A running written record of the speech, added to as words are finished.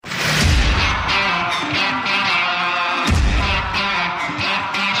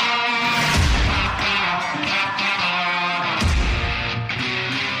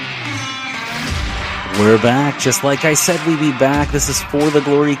We're back. Just like I said we'd be back. This is For the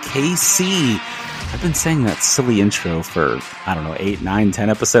Glory KC. I've been saying that silly intro for, 8, 9, 10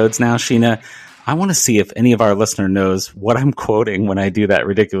 episodes now, Sheena. I want to see if any of our listener knows what I'm quoting when I do that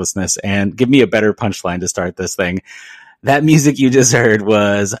ridiculousness, and give me a better punchline to start this thing. That music you just heard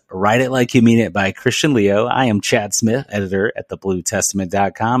was Write It Like You Mean It by Christian Leo. I am Chad Smith, editor at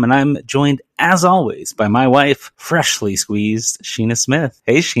thebluetestament.com, and I'm joined, as always, by my wife, freshly squeezed, Sheena Smith.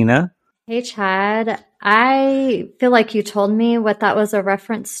 Hey, Sheena. Hey, Chad. I feel like you told me what that was a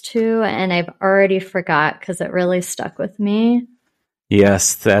reference to, and I've already forgot because it really stuck with me.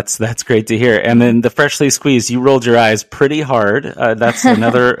 Yes, that's great to hear. And then the freshly squeezed, you rolled your eyes pretty hard. That's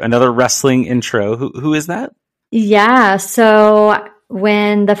another wrestling intro. Who is that? Yeah, so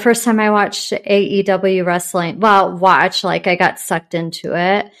when the first time I watched AEW wrestling, I got sucked into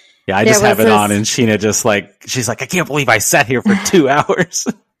it. Yeah, I just have it on, and Sheena she's like, I can't believe I sat here for 2 hours.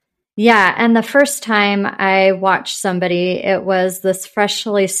 Yeah, and the first time I watched somebody, it was this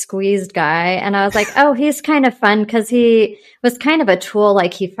freshly squeezed guy, and I was like, oh, he's kind of fun because he was kind of a tool,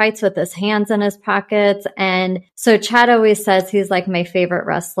 like he fights with his hands in his pockets. And so Chad always says he's like my favorite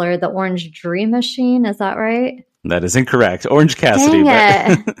wrestler, the Orange Dream Machine. Is that right? That is incorrect. Orange Cassidy.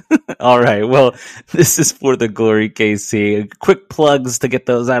 But all right. Well, this is For the Glory KC. Quick plugs to get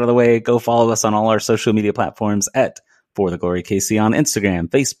those out of the way. Go follow us on all our social media platforms at For the Glory KC on Instagram,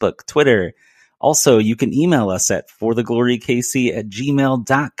 Facebook, Twitter. Also, you can email us at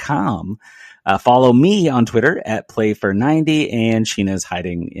forthegloryKC@gmail.com. Follow me on Twitter at PlayFor90, and Sheena's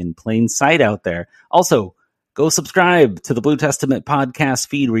hiding in plain sight out there. Also, go subscribe to the Blue Testament podcast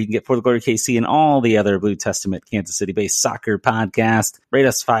feed where you can get For the Glory KC and all the other Blue Testament Kansas City-based soccer podcasts. Rate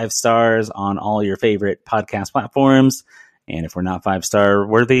us 5 stars on all your favorite podcast platforms. And if we're not 5-star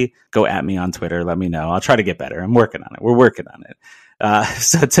worthy, go at me on Twitter. Let me know. I'll try to get better. I'm working on it. We're working on it.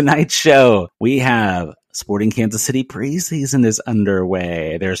 So tonight's show, we have Sporting Kansas City preseason is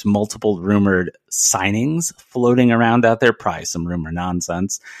underway. There's multiple rumored signings floating around out there. Probably some rumor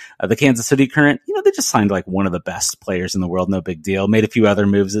nonsense. The Kansas City Current, they just signed like one of the best players in the world. No big deal. Made a few other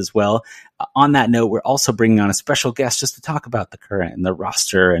moves as well. On that note, we're also bringing on a special guest just to talk about the Current and the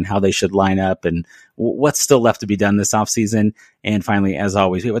roster and how they should line up and what's still left to be done this offseason. And finally, as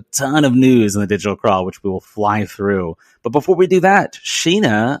always, we have a ton of news in the digital crawl, which we will fly through. But before we do that,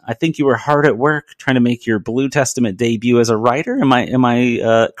 Sheena, I think you were hard at work trying to make your Blue Testament debut as a writer. Am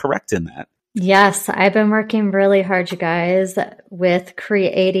I correct in that? Yes, I've been working really hard, you guys, with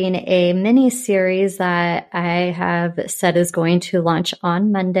creating a mini series that I have said is going to launch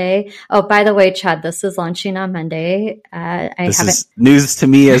on Monday. Oh, by the way, Chad, this is launching on Monday. This is news to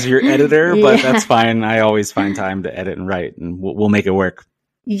me as your editor, Yeah. But that's fine. I always find time to edit and write, and we'll make it work.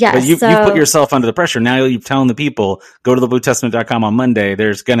 Yes. But you put yourself under the pressure. Now you're telling the people, go to thebluetestament.com on Monday.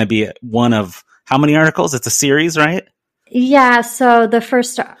 There's going to be one of how many articles? It's a series, right? Yeah, so the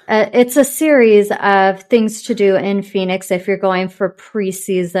first, it's a series of things to do in Phoenix if you're going for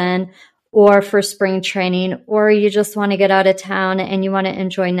preseason or for spring training, or you just want to get out of town and you want to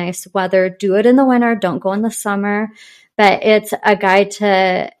enjoy nice weather. Do it in the winter, don't go in the summer. But it's a guide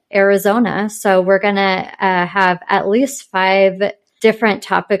to Arizona. So we're going to have at least 5 different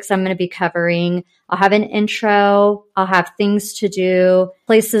topics I'm going to be covering. I'll have an intro, I'll have things to do,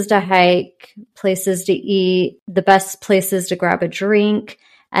 places to hike, places to eat, the best places to grab a drink,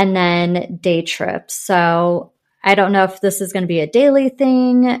 and then day trips. So I don't know if this is going to be a daily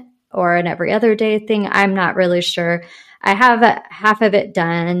thing or an every other day thing. I'm not really sure. I have half of it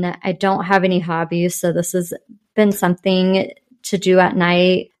done. I don't have any hobbies, so this has been something to do at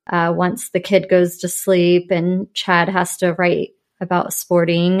night once the kid goes to sleep and Chad has to write about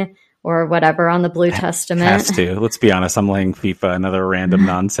sporting or whatever on the Blue Testament. Has to. Let's be honest. I'm playing FIFA, another random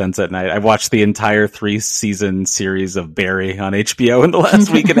nonsense at night. I watched the entire 3-season series of Barry on HBO in the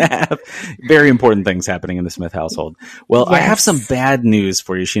last week and a half. Very important things happening in the Smith household. Well, yes. I have some bad news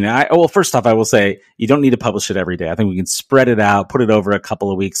for you, Sheena. Well, first off, I will say you don't need to publish it every day. I think we can spread it out, put it over a couple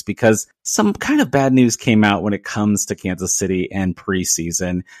of weeks because some kind of bad news came out when it comes to Kansas City and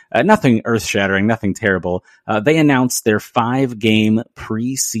preseason. Nothing earth-shattering, nothing terrible. They announced their 5-game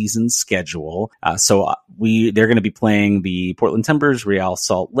preseason schedule. They're going to be playing the Portland Timbers, Real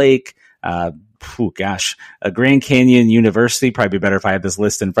Salt Lake, Grand Canyon University, probably better if I had this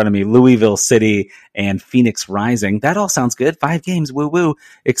list in front of me, Louisville City, and Phoenix Rising. That all sounds good. 5 games, woo-woo,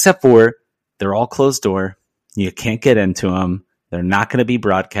 except for they're all closed door. You can't get into them. They're not going to be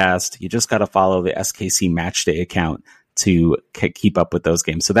broadcast. You just got to follow the SKC Matchday account to keep up with those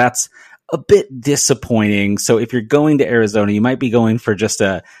games. So that's a bit disappointing. So if you're going to Arizona, you might be going for just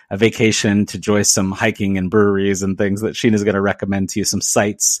a vacation to enjoy some hiking and breweries and things that Sheena's going to recommend to you, some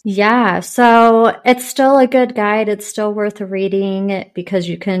sites. Yeah, so it's still a good guide. It's still worth reading because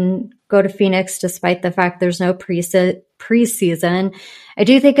you can go to Phoenix despite the fact there's no preseason. I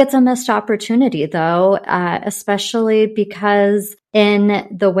do think it's a missed opportunity, though, especially because in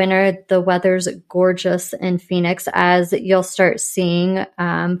the winter, the weather's gorgeous in Phoenix, as you'll start seeing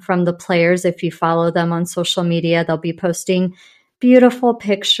from the players. If you follow them on social media, they'll be posting beautiful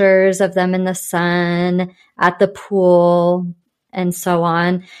pictures of them in the sun, at the pool, and so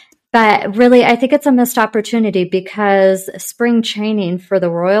on. But really, I think it's a missed opportunity because spring training for the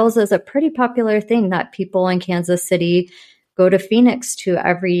Royals is a pretty popular thing that people in Kansas City go to Phoenix to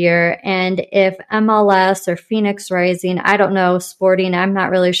every year. And if MLS or Phoenix Rising, I don't know, Sporting, I'm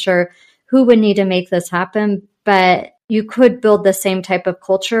not really sure who would need to make this happen, but you could build the same type of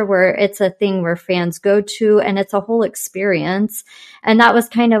culture where it's a thing where fans go to and it's a whole experience. And that was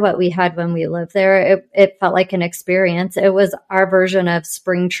kind of what we had when we lived there. It felt like an experience. It was our version of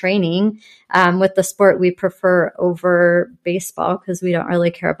spring training with the sport we prefer over baseball because we don't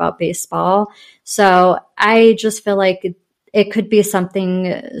really care about baseball. So I just feel like it could be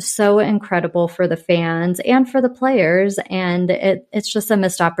something so incredible for the fans and for the players. And it's just a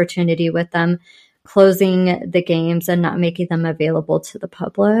missed opportunity with them closing the games and not making them available to the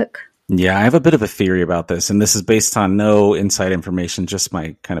public. Yeah, I have a bit of a theory about this, and this is based on no inside information, just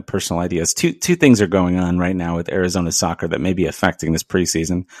my kind of personal ideas. Two things are going on right now with Arizona soccer that may be affecting this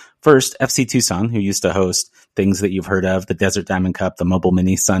preseason. First, FC Tucson, who used to host things that you've heard of, the Desert Diamond Cup, the Mobile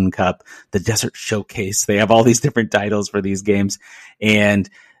Mini Sun Cup, the Desert Showcase. They have all these different titles for these games, and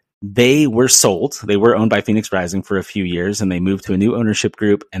they were sold. They were owned by Phoenix Rising for a few years, and they moved to a new ownership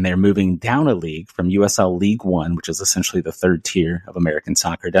group, and they're moving down a league from USL League One, which is essentially the third tier of American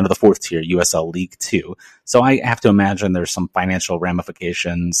soccer, down to the fourth tier, USL League Two. So I have to imagine there's some financial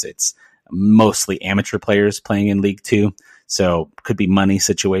ramifications. It's mostly amateur players playing in League Two. So could be money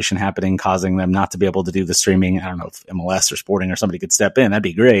situation happening, causing them not to be able to do the streaming. I don't know if MLS or Sporting or somebody could step in. That'd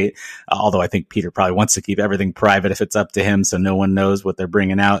be great. Although I think Peter probably wants to keep everything private if it's up to him, so no one knows what they're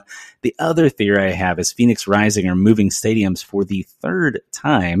bringing out. The other theory I have is Phoenix Rising are moving stadiums for the third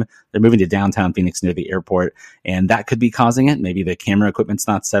time. They're moving to downtown Phoenix near the airport, and that could be causing it. Maybe the camera equipment's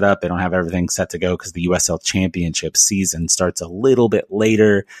not set up. They don't have everything set to go because the USL Championship season starts a little bit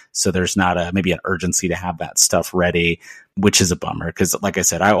later, so there's not maybe an urgency to have that stuff ready, which is a bummer because, like I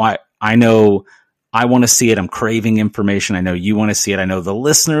said, I know I want to see it. I'm craving information. I know you want to see it. I know the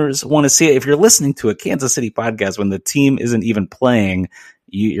listeners want to see it. If you're listening to a Kansas City podcast when the team isn't even playing,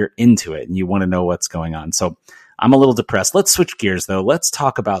 you're into it and you want to know what's going on. So I'm a little depressed. Let's switch gears, though. Let's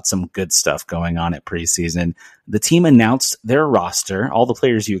talk about some good stuff going on at preseason. The team announced their roster. All the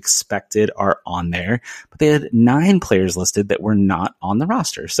players you expected are on there, but they had 9 players listed that were not on the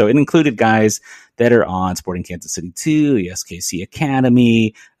roster. So it included guys that are on Sporting Kansas City 2, the SKC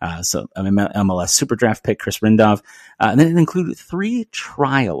Academy, so MLS Super Draft pick Chris Rindov, and then it included 3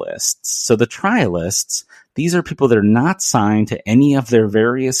 trialists. So the trialists, these are people that are not signed to any of their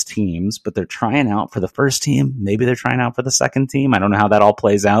various teams, but they're trying out for the first team. Maybe they're trying out for the second team. I don't know how that all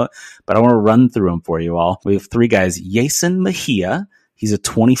plays out, but I want to run through them for you all. We have 3 guys. Jason Mejia. He's a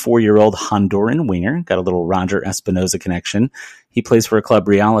 24-year-old Honduran winger. Got a little Roger Espinoza connection. He plays for a club,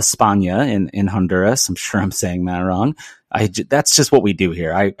 Real España in Honduras. I'm sure I'm saying that wrong. That's just what we do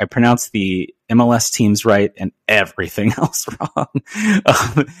here. I pronounce the MLS teams right and everything else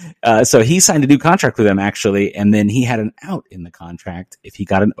wrong. So he signed a new contract with them, actually, and then he had an out in the contract if he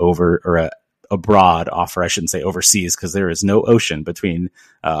got an abroad offer. I shouldn't say overseas because there is no ocean between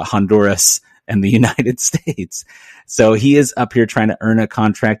Honduras and the United States. So he is up here trying to earn a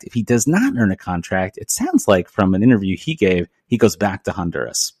contract. If he does not earn a contract, it sounds like from an interview he gave, he goes back to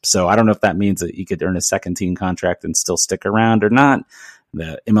Honduras. So I don't know if that means that he could earn a second team contract and still stick around or not.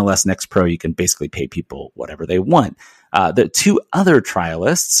 The MLS Next Pro, you can basically pay people whatever they want. The 2 other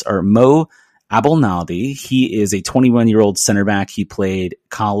trialists are Mo Abelnaldi. He is a 21-year-old center back. He played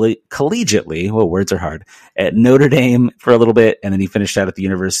collegiately, well, words are hard, at Notre Dame for a little bit, and then he finished out at the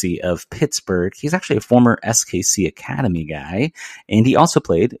University of Pittsburgh. He's actually a former SKC Academy guy, and he also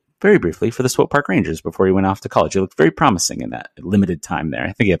played very briefly for the Swope Park Rangers before he went off to college. He looked very promising in that limited time there.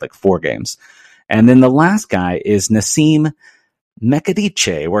 I think he had like 4 games. And then the last guy is Nassim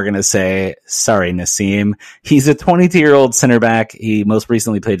Mekadiche. We're going to say, sorry, Nassim. He's a 22-year-old center back. He most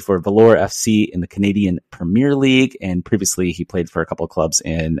recently played for Valour FC in the Canadian Premier League, and previously he played for a couple of clubs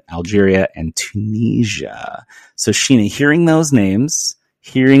in Algeria and Tunisia. So, Sheena, hearing those names,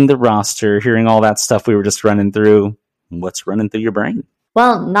 hearing the roster, hearing all that stuff we were just running through, what's running through your brain?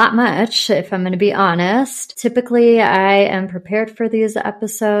 Well, not much, if I'm going to be honest. Typically, I am prepared for these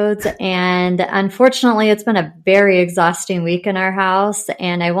episodes, and unfortunately, it's been a very exhausting week in our house,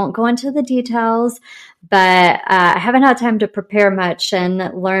 and I won't go into the details, but I haven't had time to prepare much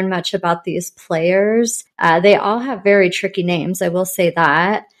and learn much about these players. They all have very tricky names, I will say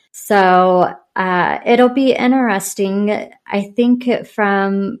that. So it'll be interesting. I think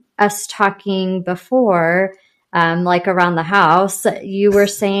from us talking before, like around the house, you were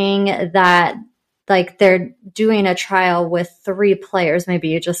saying that like they're doing a trial with 3 players. Maybe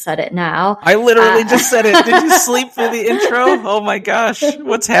you just said it now. I literally just said it. Did you sleep through the intro? Oh my gosh.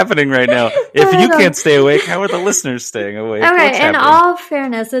 What's happening right now? If you can't stay awake, how are the listeners staying awake? Okay, in all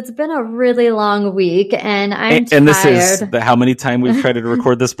fairness, it's been a really long week and I'm tired. And this is how many times we've tried to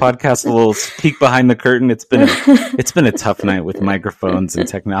record this podcast, a little peek behind the curtain. It's been a tough night with microphones and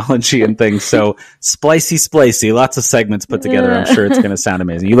technology and things. So splicey, lots of segments put together. I'm sure it's going to sound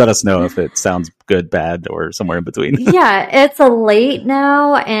amazing. You let us know if it sounds good, bad, or somewhere in between. Yeah, it's a late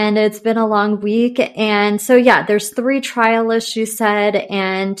now and it's been a long week. And so, yeah, there's 3 trialists, you said,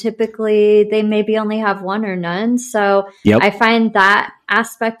 and typically they maybe only have 1 or none. So I find that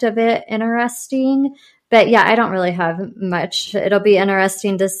aspect of it interesting. But yeah, I don't really have much. It'll be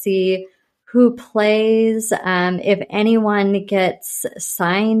interesting to see who plays, if anyone gets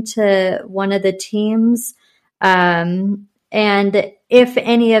signed to one of the teams. And if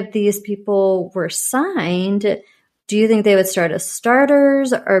any of these people were signed, do you think they would start as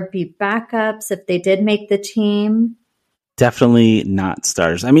starters or be backups if they did make the team? Definitely not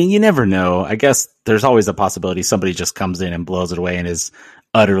starters. I mean, you never know. I guess there's always a possibility somebody just comes in and blows it away and is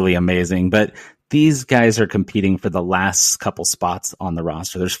utterly amazing. But these guys are competing for the last couple spots on the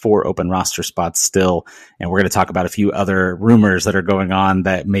roster. There's 4 open roster spots still. And we're going to talk about a few other rumors that are going on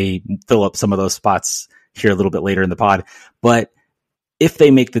that may fill up some of those spots here a little bit later in the pod. But if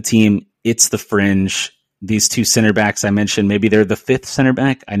they make the team, it's the fringe. These 2 center backs I mentioned, maybe they're the 5th center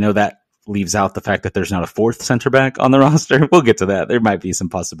back. I know that leaves out the fact that there's not a 4th center back on the roster. We'll get to that. There might be some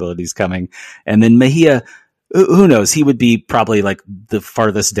possibilities coming. And then Mejia, who knows? He would be probably like the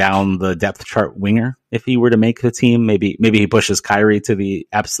farthest down the depth chart winger if he were to make the team. Maybe he pushes Kyrie to the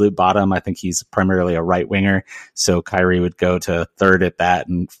absolute bottom. I think he's primarily a right winger. So Kyrie would go to 3rd at that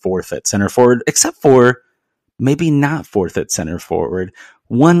and 4th at center forward, except for maybe not 4th at center forward.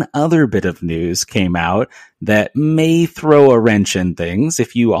 One other bit of news came out that may throw a wrench in things.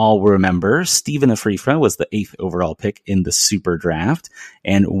 If you all remember, Steven Afrifa was the 8th overall pick in the Super Draft,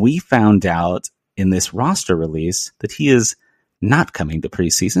 and we found out in this roster release that he is not coming to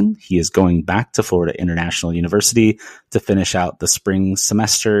preseason. He is going back to Florida International University to finish out the spring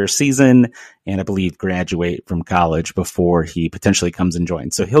semester season and I believe graduate from college before he potentially comes and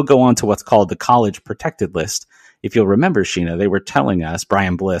joins. So he'll go on to what's called the college protected list. If you'll remember, Sheena, they were telling us,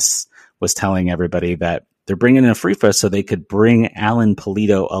 Brian Bliss was telling everybody that they're bringing in Afrifa so they could bring Alan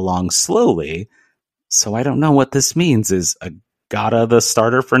Pulido along slowly. So I don't know what this means. Is Agata the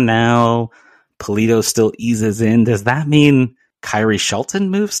starter for now? Pulido still eases in. Does that mean Kyrie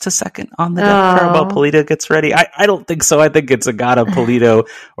Shelton moves to 2nd on the depth chart while Pulido gets ready? I don't think so. I think it's Agata Pulido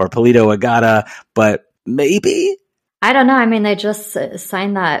or Pulido Agata, but maybe. I don't know. I mean, they just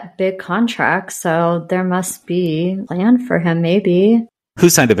signed that big contract, so there must be land for him, maybe. Who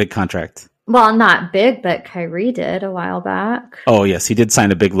signed a big contract? Well, not big, but Kyrie did a while back. Oh, yes, he did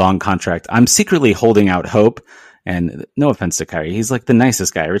sign a big, long contract. I'm secretly holding out hope. And no offense to Kyrie, he's like the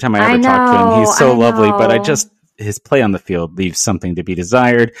nicest guy. Every time I ever talk to him, he's so lovely. But his play on the field leaves something to be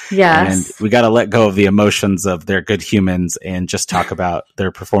desired. Yes. And we got to let go of the emotions of they're good humans and just talk about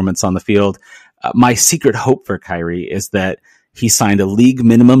their performance on the field. My secret hope for Kyrie is that he signed a league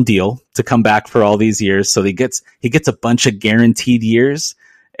minimum deal to come back for all these years. So he gets a bunch of guaranteed years.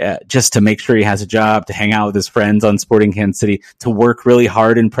 Just to make sure he has a job, to hang out with his friends on Sporting Kansas City, to work really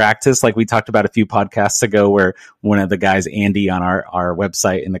hard in practice. Like we talked about a few podcasts ago where one of the guys, Andy, on our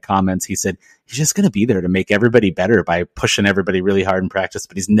website in the comments, he said he's just going to be there to make everybody better by pushing everybody really hard in practice,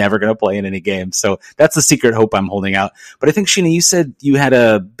 but he's never going to play in any games. So that's the secret hope I'm holding out. But I think, Sheena, you said you had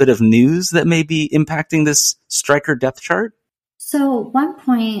a bit of news that may be impacting this striker depth chart. So one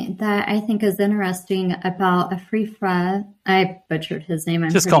point that I think is interesting about Afrifa, I butchered his name.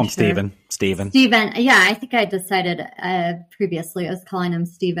 Just call him Steven. Steven. Yeah, I think I decided previously I was calling him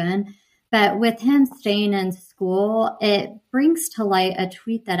Steven. But with him staying in school, it brings to light a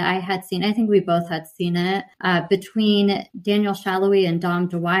tweet that I had seen. I think we both had seen it between Daniel Shalhoub and Dom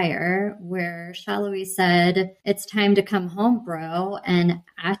Dwyer, where Shalhoub said, "It's time to come home, bro," and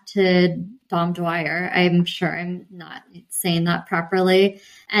acted Dom Dwyer. I'm sure I'm not saying that properly.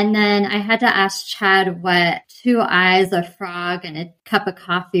 And then I had to ask Chad what 2 eyes, a frog, and a cup of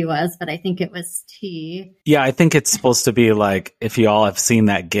coffee was, but I think it was tea. Yeah, I think it's supposed to be like, if you all have seen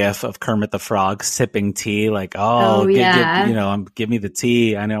that gif of Kermit the Frog sipping tea, like, give me the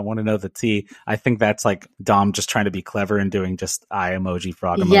tea. I don't want to know the tea. I think that's like Dom just trying to be clever and doing just eye emoji,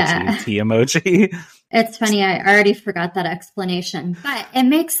 frog emoji, tea emoji. It's funny. I already forgot that explanation, but it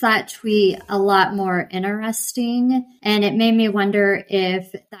makes that tweet a lot more interesting. And it made me wonder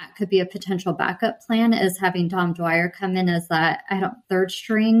if that could be a potential backup plan, is having Dom Dwyer come in as that, third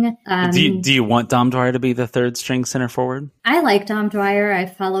string. Do you want Dom Dwyer to be the third string center forward? I like Dom Dwyer. I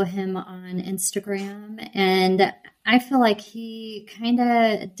follow him on Instagram, and I feel like he kind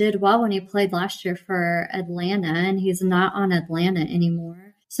of did well when he played last year for Atlanta, and he's not on Atlanta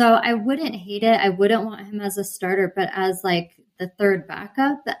anymore. So I wouldn't hate it. I wouldn't want him as a starter, but as like the third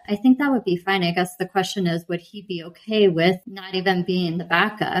backup, I think that would be fine. I guess the question is, would he be okay with not even being the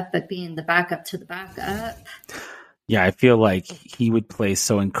backup, but being the backup to the backup? Yeah, I feel like he would play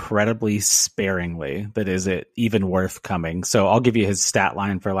so incredibly sparingly that is it even worth coming. So I'll give you his stat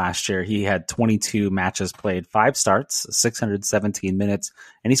line for last year. He had 22 matches played, 5 starts, 617 minutes,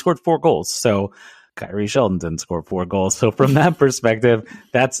 and he scored 4 goals. So Kyrie Sheldon didn't score 4 goals. So from that perspective,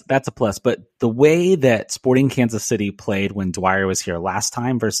 that's a plus. But the way that Sporting Kansas City played when Dwyer was here last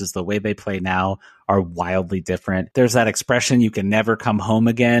time versus the way they play now are wildly different. There's that expression, you can never come home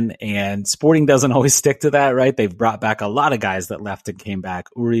again. And Sporting doesn't always stick to that, right? They've brought back a lot of guys that left and came back.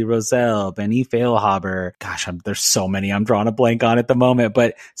 Uri Rosell, Benny Feilhaber. Gosh, there's so many I'm drawing a blank on at the moment,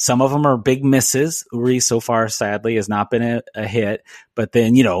 but some of them are big misses. Uri so far, sadly, has not been a hit. But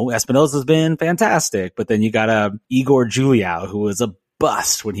then, Espinosa's been fantastic. But then you got Igor Juliao, who was a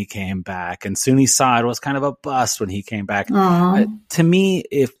bust when he came back, and Suni Saad was kind of a bust when he came back. To me,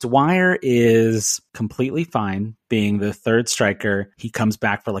 if Dwyer is completely fine being the third striker, he comes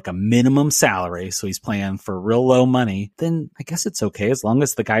back for like a minimum salary, so he's playing for real low money, then I guess it's okay as long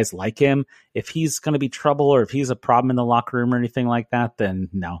as the guys like him. If he's going to be trouble or if he's a problem in the locker room or anything like that, then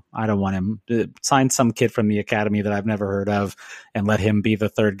no, I don't want him. Sign some kid from the academy that I've never heard of and let him be the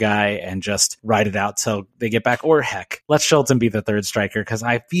third guy and just ride it out till they get back. Or heck, let Shelton be the third striker, because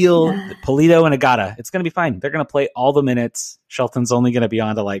I feel Polito and Agata, it's going to be fine. They're going to play all the minutes. Shelton's only going to be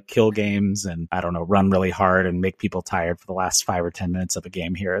on to like kill games and, I don't know, run really hard and make people tired for the last 5 or 10 minutes of a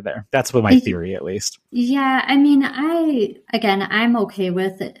game here or there. That's what my theory, at least. Yeah, I mean, I'm okay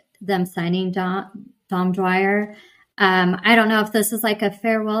with them signing Dom Dwyer. I don't know if this is like a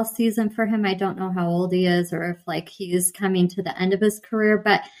farewell season for him. I don't know how old he is or if like he's coming to the end of his career,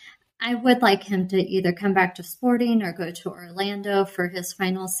 but I would like him to either come back to Sporting or go to Orlando for his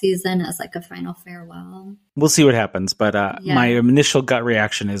final season as like a final farewell. We'll see what happens, but my initial gut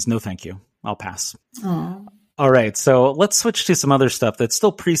reaction is no thank you. I'll pass. Oh. All right, so let's switch to some other stuff that's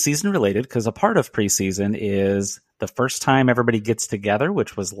still preseason related, because a part of preseason is the first time everybody gets together,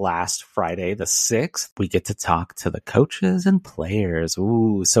 which was last Friday, the 6th. We get to talk to the coaches and players.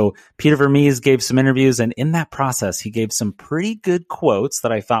 Ooh, so Peter Vermees gave some interviews, and in that process, he gave some pretty good quotes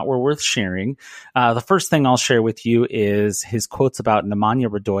that I thought were worth sharing. The first thing I'll share with you is his quotes about Nemanja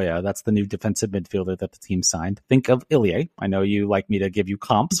Radoja. That's the new defensive midfielder that the team signed. Think of Ilya. I know you like me to give you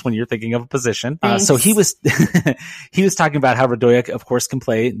comps when you're thinking of a position. So he was he was talking about how Radoja, of course, can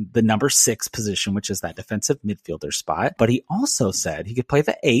play the number 6 position, which is that defensive midfielder spot. But he also said he could play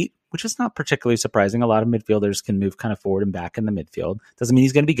the 8, which is not particularly surprising. A lot of midfielders can move kind of forward and back in the midfield. Doesn't mean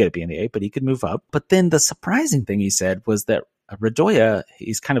he's going to be good at being the 8, but he could move up. But then the surprising thing he said was that Radoja,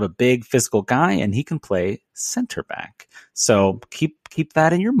 he's kind of a big physical guy and he can play center back. So keep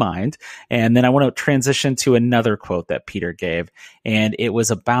that in your mind. And then I want to transition to another quote that Peter gave, and it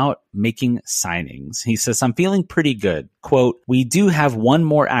was about making signings. He says, I'm feeling pretty good. Quote, we do have one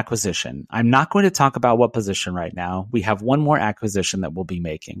more acquisition. I'm not going to talk about what position right now. We have one more acquisition that we'll be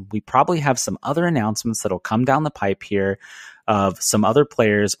making. We probably have some other announcements that'll come down the pipe here of some other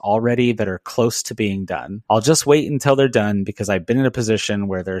players already that are close to being done. I'll just wait until they're done because I've been in a position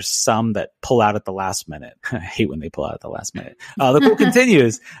where there's some that pull out at the last minute. I hate when they pull out at the last minute. The quote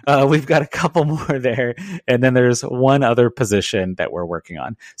continues. We've got a couple more there. And then there's one other position that we're working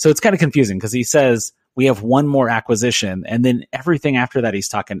on. So it's kind of confusing because he says, we have one more acquisition. And then everything after that, he's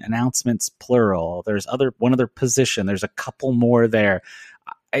talking announcements, plural. There's one other position. There's a couple more there.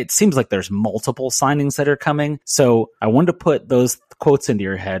 it seems like there's multiple signings that are coming. So I wanted to put those quotes into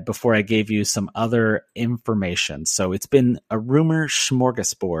your head before I gave you some other information. So it's been a rumor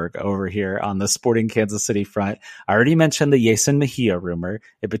smorgasbord over here on the Sporting Kansas City front. I already mentioned the Jason Mejia rumor.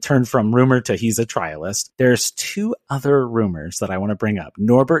 It turned from rumor to he's a trialist. There's two other rumors that I want to bring up.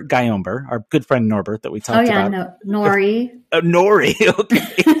 Norbert Guyomber, our good friend Norbert that we talked about. Nori. Nori,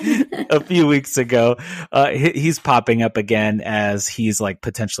 okay. A few weeks ago. He's popping up again as he's like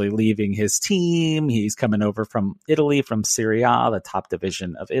potentially leaving his team. He's coming over from Italy, from Serie A, the top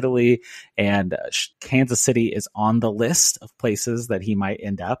division of Italy. And Kansas City is on the list of places that he might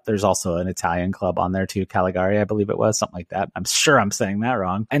end up. There's also an Italian club on there too, Caligari, I believe it was, something like that. I'm sure I'm saying that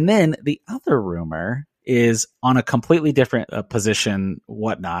wrong. And then the other rumor is on a completely different position,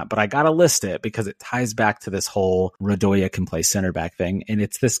 whatnot, but I got to list it because it ties back to this whole Radoja can play center back thing. And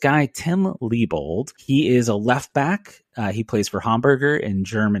it's this guy, Tim Liebold. He is a left back. He plays for Hamburger in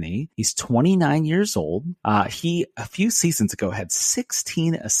Germany. He's 29 years old. He, a few seasons ago, had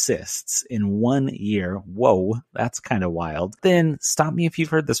 16 assists in 1 year. Whoa, that's kind of wild. Then, stop me if you've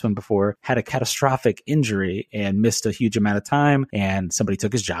heard this one before, had a catastrophic injury and missed a huge amount of time. And somebody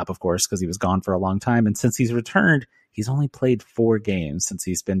took his job, of course, because he was gone for a long time. And since he's returned, he's only played 4 games since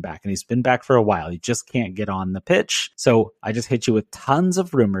he's been back, and he's been back for a while. He just can't get on the pitch. So I just hit you with tons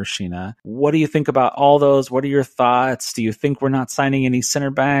of rumors, Sheena. What do you think about all those? What are your thoughts? Do you think we're not signing any center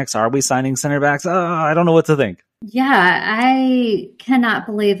backs? Are we signing center backs? I don't know what to think. Yeah, I cannot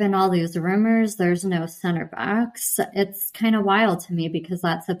believe in all these rumors. There's no center backs. It's kind of wild to me because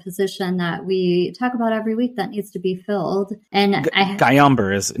that's a position that we talk about every week that needs to be filled. And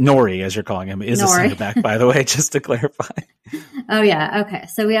Guyomber is Nori, as you're calling him, is Nori. A center back, by the way, just to clarify. Oh, yeah. Okay.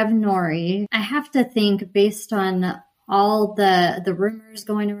 So we have Nori. I have to think based on all the rumors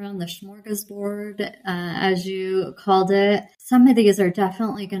going around the smorgasbord, as you called it, some of these are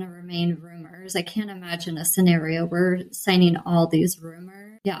definitely going to remain rumors. I can't imagine a scenario where signing all these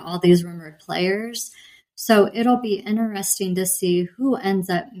rumored players. So it'll be interesting to see who ends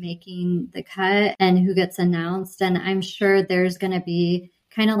up making the cut and who gets announced. And I'm sure there's going to be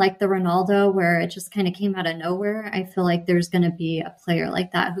kind of like the Ronaldo where it just kind of came out of nowhere. I feel like there's going to be a player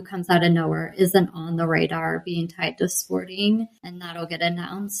like that who comes out of nowhere, isn't on the radar, being tied to Sporting, and that'll get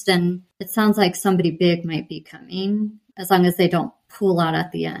announced. And it sounds like somebody big might be coming as long as they don't pull out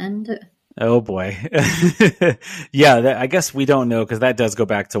at the end. Oh boy. Yeah, I guess we don't know because that does go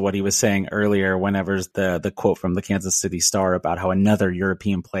back to what he was saying earlier whenever's the quote from the Kansas City Star about how another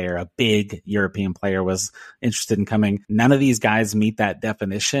European player, a big European player, was interested in coming. None of these guys meet that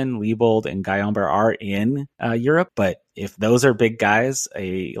definition. Liebold and Guyomber are in Europe, but if those are big guys,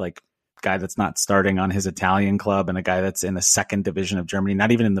 a guy that's not starting on his Italian club and a guy that's in the second division of Germany, not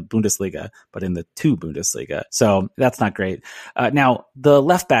even in the Bundesliga, but in the 2 Bundesliga. So that's not great. Now, the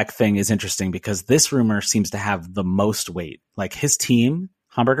left back thing is interesting because this rumor seems to have the most weight. Like his team,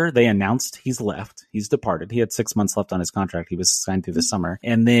 Hamburger, they announced he's left. He's departed. He had 6 months left on his contract. He was signed through the summer.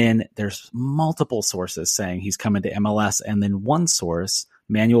 And then there's multiple sources saying he's coming to MLS. And then one source,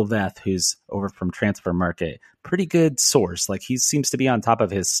 Manuel Veth, who's over from Transfer Market, pretty good source. Like he seems to be on top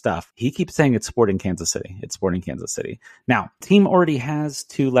of his stuff. He keeps saying it's Sporting Kansas City. It's Sporting Kansas City. Now, team already has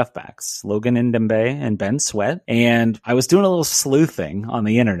 2 left backs, Logan Ndembe and Ben Sweat. And I was doing a little sleuthing on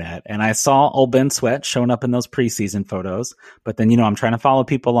the internet and I saw old Ben Sweat showing up in those preseason photos. But then, I'm trying to follow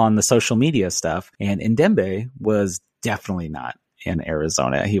people on the social media stuff, and Ndembe was definitely not in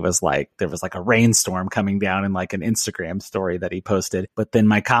Arizona. He was like, there was like a rainstorm coming down in like an Instagram story that he posted. But then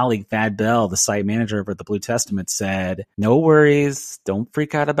my colleague Thad Bell, the site manager over at the Blue Testament, said, no worries, don't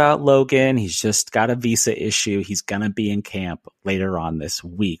freak out about Logan. He's just got a visa issue. He's going to be in camp later on this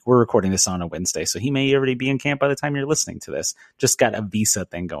week. We're recording this on a Wednesday, so he may already be in camp by the time you're listening to this. Just got a visa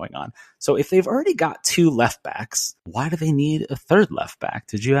thing going on. So if they've already got 2 left backs, why do they need a 3rd left back?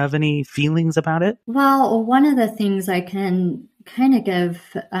 Did you have any feelings about it? Well, one of the things I can kind of give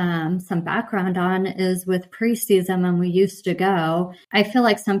some background on is with preseason when we used to go, I feel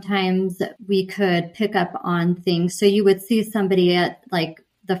like sometimes we could pick up on things. So you would see somebody at like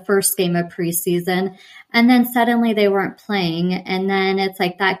the first game of preseason and then suddenly they weren't playing. And then it's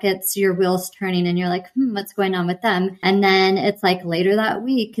like that gets your wheels turning and you're like, what's going on with them? And then it's like later that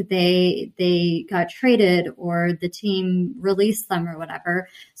week, they got traded or the team released them or whatever.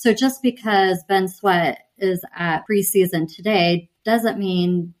 So just because Ben Sweat is at preseason today doesn't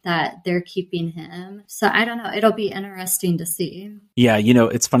mean that they're keeping him. So I don't know. It'll be interesting to see. Yeah,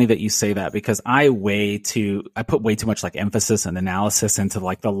 it's funny that you say that because I put way too much like emphasis and analysis into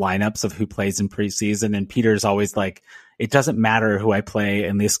like the lineups of who plays in preseason. And Peter's always like, it doesn't matter who I play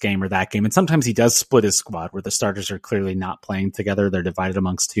in this game or that game. And sometimes he does split his squad where the starters are clearly not playing together. They're divided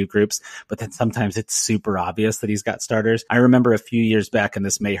amongst two groups, but then sometimes it's super obvious that he's got starters. I remember a few years back, and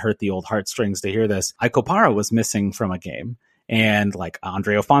this may hurt the old heartstrings to hear this, Ike Opara was missing from a game. And like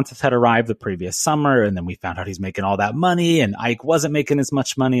Andre Ofontes had arrived the previous summer, and then we found out he's making all that money, and Ike wasn't making as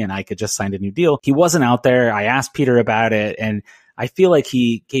much money, and Ike had just signed a new deal. He wasn't out there. I asked Peter about it, and I feel like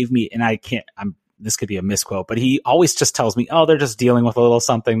he gave me, and this could be a misquote, but he always just tells me, oh, they're just dealing with a little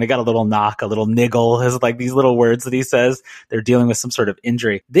something. They got a little knock, a little niggle, has like these little words that he says. They're dealing with some sort of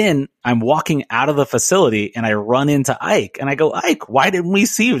injury. Then I'm walking out of the facility and I run into Ike and I go, Ike, why didn't we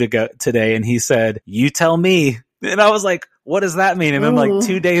see you today? And he said, you tell me. And I was like, what does that mean? And then like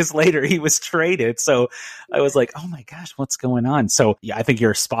 2 days later, he was traded. So I was like, oh my gosh, what's going on? So yeah, I think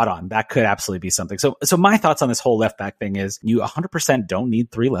you're spot on. That could absolutely be something. So my thoughts on this whole left back thing is you 100% don't need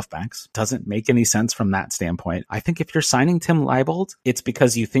 3 left backs. Doesn't make any sense from that standpoint. I think if you're signing Tim Leibold, it's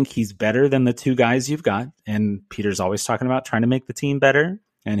because you think he's better than the 2 guys you've got. And Peter's always talking about trying to make the team better.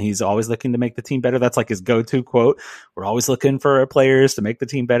 And he's always looking to make the team better. That's like his go-to quote. We're always looking for our players to make the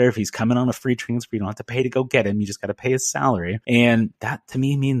team better. If he's coming on a free transfer, you don't have to pay to go get him. You just got to pay his salary. And that to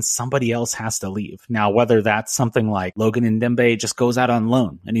me means somebody else has to leave. Now, whether that's something like Logan Ndembe just goes out on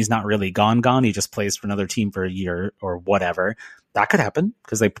loan and he's not really gone. He just plays for another team for a year or whatever. That could happen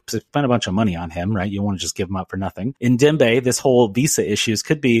because they spent a bunch of money on him, right? You want to just give him up for nothing. In Ndembe, this whole visa issues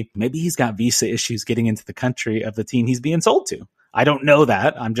could be maybe he's got visa issues getting into the country of the team he's being sold to. I don't know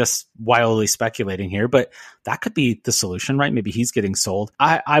that. I'm just wildly speculating here, but that could be the solution, right? Maybe he's getting sold.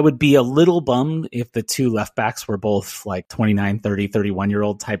 I would be a little bummed if the 2 left backs were both like 29, 30,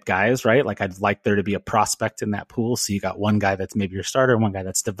 31-year-old type guys, right? Like I'd like there to be a prospect in that pool. So you got one guy that's maybe your starter, one guy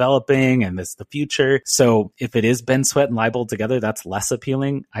that's developing, and that's the future. So if it is Ben Sweat and Leibold together, that's less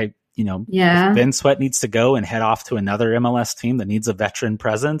appealing. If Ben Sweat needs to go and head off to another MLS team that needs a veteran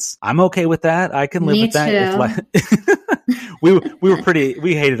presence, I'm okay with that. I can live with that.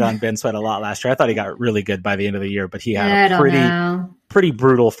 We hated on Ben Sweat a lot last year. I thought he got really good by the end of the year, but he had a pretty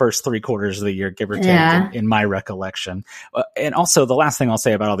brutal first 3 quarters of the year, give or take, in my recollection. And also, the last thing I'll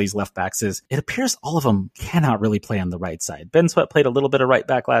say about all these left backs is it appears all of them cannot really play on the right side. Ben Sweat played a little bit of right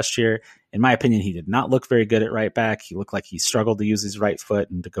back last year. In my opinion, he did not look very good at right back. He looked like he struggled to use his right foot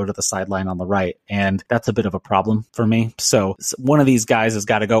and to go to the sideline on the right. And that's a bit of a problem for me. So one of these guys has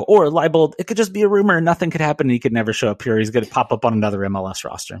got to go. Or Leibold, it could just be a rumor. Nothing could happen. And he could never show up here. He's going to pop up on another MLS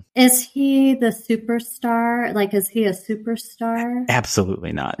roster. Is he the superstar? Like, is he a superstar?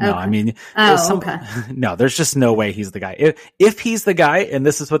 Absolutely not. Okay. No, I mean, okay. No, there's just no way he's the guy. If he's the guy, and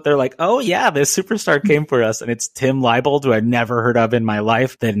this is what they're like, oh yeah, this superstar came for us, and it's Tim Leibold, who I've never heard of in my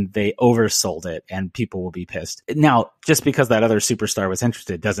life, then they oversold it, and people will be pissed. Now, just because that other superstar was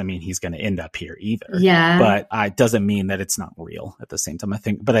interested doesn't mean he's going to end up here either. Yeah. But it doesn't mean that it's not real at the same time. I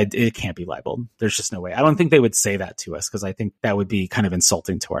think, but it can't be Leibold. There's just no way. I don't think they would say that to us because I think that would be kind of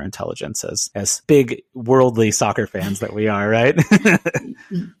insulting to our intelligence as big worldly soccer fans that we are, right?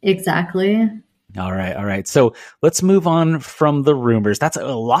 Exactly. All right. So let's move on from the rumors. That's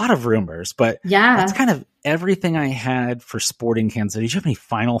a lot of rumors, but that's kind of everything I had for Sporting Kansas City. Do you have any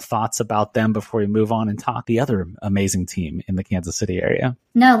final thoughts about them before we move on and talk the other amazing team in the Kansas City area?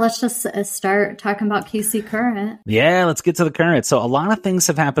 No, let's just start talking about KC Current. Yeah, let's get to the Current. So a lot of things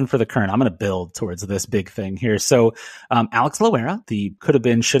have happened for the Current. I'm going to build towards this big thing here. So Alex Loera, the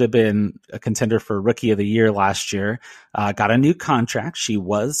should have been a contender for Rookie of the Year last year, got a new contract. She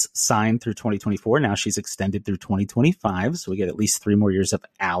was signed through 2024. Now she's extended through 2025. So we get at least 3 more years of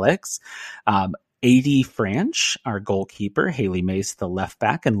Alex. A.D. Franch, our goalkeeper, Haley Mace, the left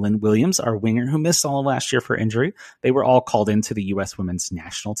back, and Lynn Williams, our winger, who missed all of last year for injury. They were all called into the U.S. women's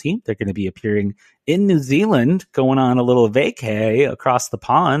national team. They're going to be appearing in New Zealand, going on a little vacay across the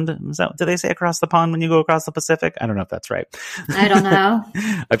pond. Do they say across the pond when you go across the Pacific? I don't know if that's right. I don't know.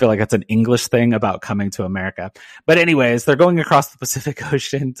 I feel like that's an English thing about coming to America. But anyways, they're going across the Pacific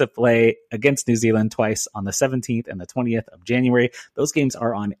Ocean to play against New Zealand twice on the 17th and the 20th of January. Those games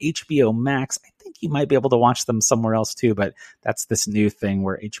are on HBO Max. I think you might be able to watch them somewhere else too, but that's this new thing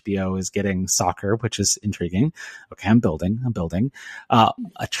where HBO is getting soccer, which is intriguing. Okay, I'm building.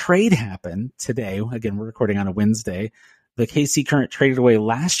 A trade happened today. Again, we're recording on a Wednesday. The KC Current traded away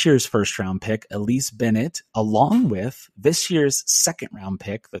last year's first-round pick, Elise Bennett, along with this year's second-round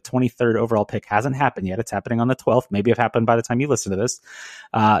pick. The 23rd overall pick hasn't happened yet. It's happening on the 12th. Maybe it happened by the time you listen to this.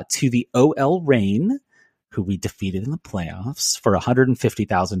 To the OL Reign, who we defeated in the playoffs for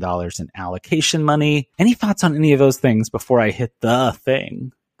 $150,000 in allocation money. Any thoughts on any of those things before I hit the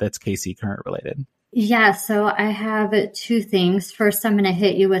thing that's KC Current related? Yeah, so I have two things. First, I'm going to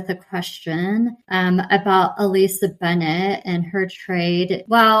hit you with a question about Elisa Bennett and her trade.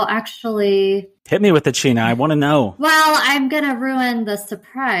 Well, actually, Hit me with it, Sheena. I want to know. well, I'm going to ruin the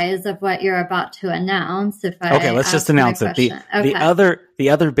surprise of what you're about to announce if I Okay, let's just ask my announce it. question. The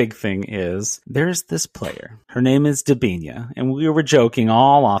other big thing is there's this player. Her name is Dabinia, and we were joking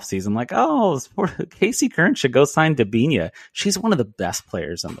all offseason, like, oh, Casey Curran should go sign Dabinia. She's one of the best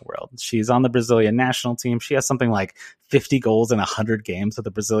players in the world. She's on the Brazilian national team. She has something like 50 goals in 100 games with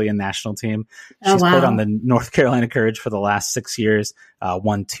the Brazilian national team. She's played on the North Carolina Courage for the last 6 years,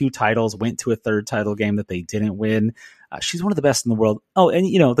 won 2 titles, went to a third title game that they didn't win. She's one of the best in the world. Oh, and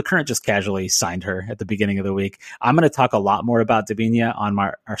the Current just casually signed her at the beginning of the week. I'm going to talk a lot more about Dabinia on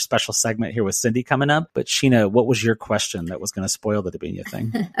our special segment here with Cindy coming up. But Sheena, what was your question that was going to spoil the Dabinia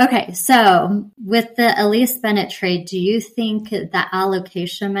thing? Okay, so with the Elise Bennett trade, do you think the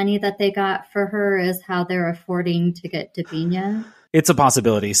allocation money that they got for her is how they're affording to get Dabinia? It's a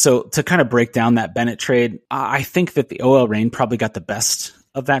possibility. So to kind of break down that Bennett trade, I think that the OL Reign probably got the best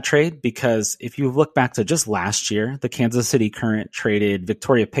of that trade, because if you look back to just last year, the Kansas City Current traded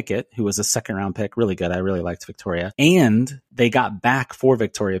Victoria Pickett, who was a second round pick, really good. I really liked Victoria. And they got back for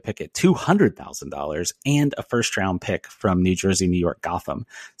Victoria Pickett $200,000 and a first round pick from New Jersey, New York, Gotham.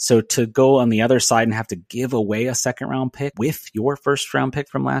 So to go on the other side and have to give away a second round pick with your first round pick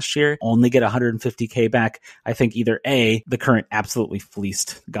from last year, only get $150K back, I think either A, the Current absolutely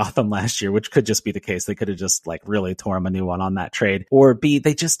fleeced Gotham last year, which could just be the case. They could have just like really tore him a new one on that trade. Or B,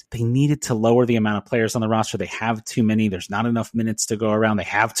 they needed to lower the amount of players on the roster. They have too many. There's not enough minutes to go around. They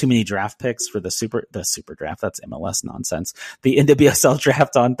have too many draft picks for the super draft. That's MLS nonsense. The NWSL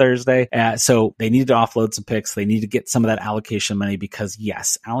draft on Thursday. So they needed to offload some picks. They need to get some of that allocation money, because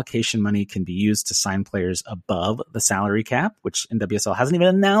yes, allocation money can be used to sign players above the salary cap, which NWSL hasn't even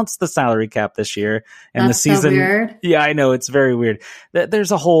announced the salary cap this year. And That's the season, so weird. Yeah, I know, it's very weird.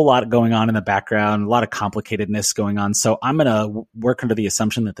 There's a whole lot going on in the background, a lot of complicatedness going on. So I'm going to work under the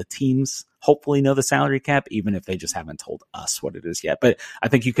assumption that the teams hopefully know the salary cap, even if they just haven't told us what it is yet. But I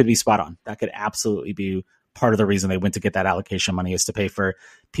think you could be spot on. That could absolutely be part of the reason they went to get that allocation money, is to pay for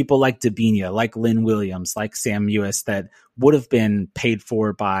people like Dabinia, like Lynn Williams, like Sam Mewis, that would have been paid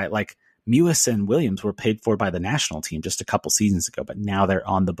for by, like, Mewis and Williams were paid for by the national team just a couple seasons ago, but now they're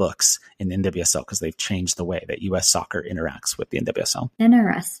on the books in NWSL because they've changed the way that U.S. soccer interacts with the NWSL.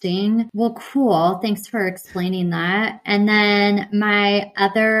 Interesting. Well, cool. Thanks for explaining that. And then my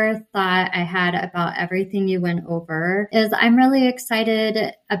other thought I had about everything you went over is I'm really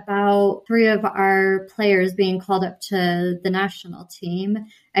excited about 3 of our players being called up to the national team.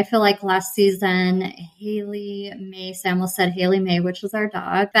 I feel like last season, Haley Mace, I almost said Haley May, which was our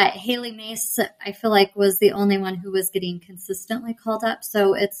dog, but Haley Mace, I feel like, was the only one who was getting consistently called up.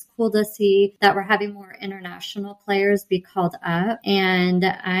 So it's cool to see that we're having more international players be called up. And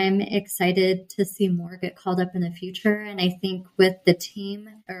I'm excited to see more get called up in the future. And I think with the team,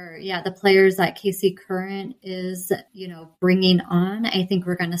 the players that Casey Current is, bringing on, I think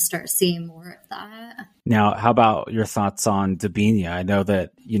we're going to start seeing more of that. Now, how about your thoughts on Dabinia? I know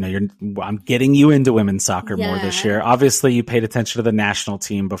that, I'm getting you into women's soccer more this year. Obviously, you paid attention to the national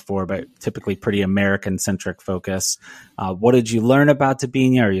team before, but typically pretty American-centric focus. What did you learn about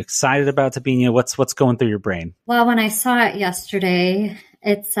Dabinia? Are you excited about Dabinia? What's going through your brain? Well, when I saw it yesterday,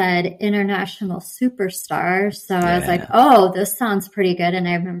 it said international superstar. So I was like, oh, this sounds pretty good. And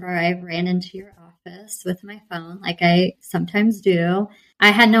I remember I ran into your office with my phone, like I sometimes do. I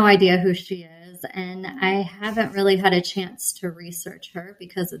had no idea who she is. And I haven't really had a chance to research her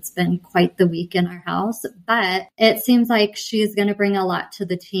because it's been quite the week in our house. But it seems like she's going to bring a lot to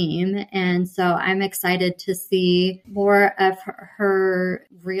the team. And so I'm excited to see more of her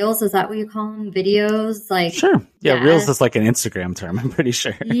reels. Is that what you call them? Videos? Sure. Yeah, reels is like an Instagram term, I'm pretty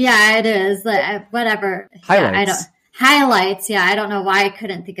sure. Yeah, it is. Whatever. Highlights. Highlights. Yeah, I don't know why I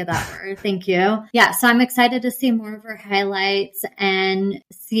couldn't think of that word. Thank you. Yeah, so I'm excited to see more of her highlights and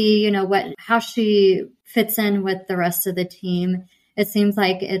see, how she fits in with the rest of the team. It seems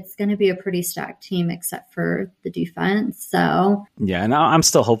like it's going to be a pretty stacked team except for the defense. So yeah, and I'm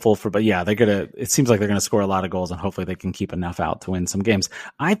still hopeful it seems like they're going to score a lot of goals, and hopefully they can keep enough out to win some games.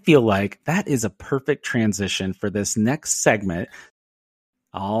 I feel like that is a perfect transition for this next segment.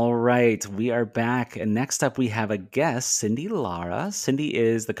 All right, we are back. And next up, we have a guest, Cindy Lara. Cindy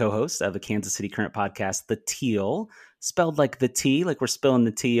is the co-host of the Kansas City Current podcast, The Teal, spelled like the tea, like we're spilling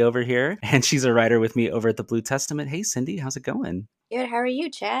the tea over here. And she's a writer with me over at the Blue Testament. Hey, Cindy, how's it going? Good. How are you,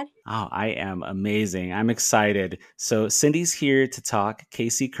 Chad? Oh, I am amazing. I'm excited. So Cindy's here to talk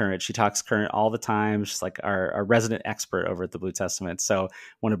Casey Current. She talks current all the time. She's like our resident expert over at the Blue Testament. So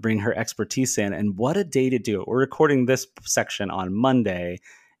want to bring her expertise in. And what a day to do it. We're recording this section on Monday,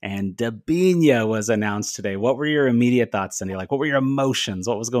 and Dabinia was announced today. What were your immediate thoughts, Cindy? Like, what were your emotions?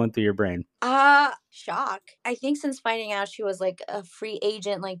 What was going through your brain? Shock. I think since finding out she was like a free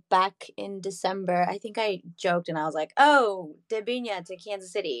agent like back in December, I think I joked and I was like, "Oh, Dabinia to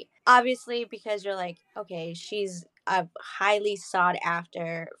Kansas City." Obviously, because you're like, okay, she's a highly sought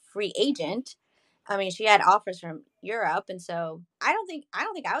after free agent. I mean, she had offers from Europe, and so I don't think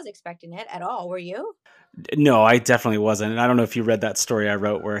I was expecting it at all. Were you? No, I definitely wasn't. And I don't know if you read that story I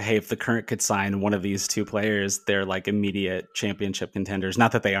wrote where, hey, if the Current could sign one of these two players, they're like immediate championship contenders.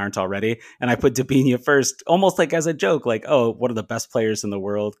 Not that they aren't already. And I put Dabinia first, almost like as a joke, like, oh, one of the best players in the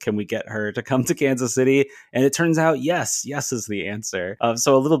world. Can we get her to come to Kansas City? And it turns out, yes, yes is the answer.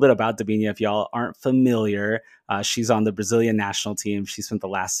 So a little bit about Dabinia, if y'all aren't familiar. She's on the Brazilian national team. She spent the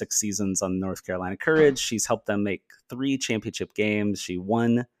last 6 seasons on North Carolina Courage. She's helped them make 3 championship games. She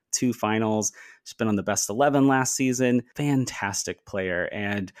won 2 finals. She's been on the best 11 last season. Fantastic player.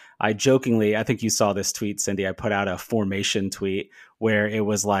 And I jokingly, I think you saw this tweet, Cindy. I put out a formation tweet where it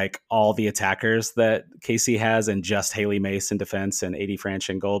was like all the attackers that Casey has and just Haley Mace in defense and 80 Franch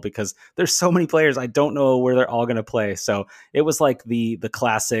in goal, because there's so many players. I don't know where they're all going to play. So it was like the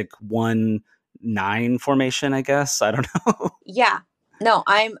classic 1-9 formation, I guess. I don't know. Yeah. No,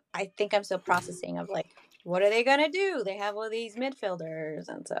 I think I'm still processing of like, what are they gonna do? They have all these midfielders,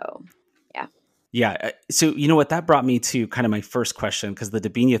 and so yeah. Yeah. So, you know what? That brought me to kind of my first question, because the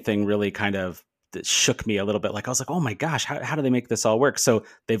Dabinia thing really kind of shook me a little bit. Like, I was like, oh my gosh, how do they make this all work? So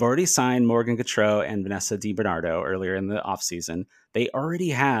they've already signed Morgan Gautreau and Vanessa DiBernardo earlier in the offseason. They already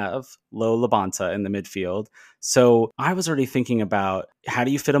have Lo Labonta in the midfield. So I was already thinking about how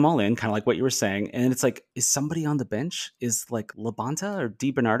do you fit them all in, kind of like what you were saying. And it's like, is somebody on the bench? Is like Labonta or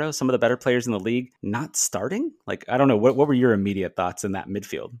DiBernardo, some of the better players in the league, not starting? Like, I don't know. What were your immediate thoughts in that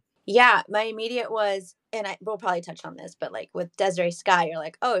midfield? Yeah, my immediate was, and we'll probably touch on this, but like with Desiree Sky, you're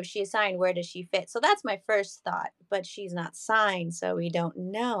like, oh, if she's signed, where does she fit? So that's my first thought, but she's not signed, so we don't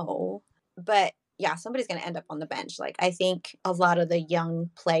know. But yeah, somebody's going to end up on the bench. Like, I think a lot of the young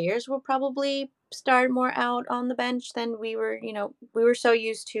players will probably start more out on the bench than we were, we were so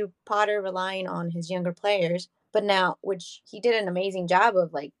used to Potter relying on his younger players. But now, which he did an amazing job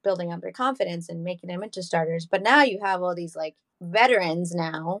of like building up their confidence and making them into starters. But now you have all these like veterans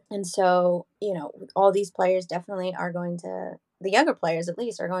now. And so, all these players definitely are going to, the younger players at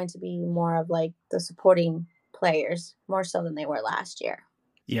least, are going to be more of like the supporting players, more so than they were last year.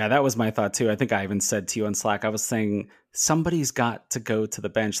 Yeah, that was my thought too. I think I even said to you on Slack, I was saying somebody's got to go to the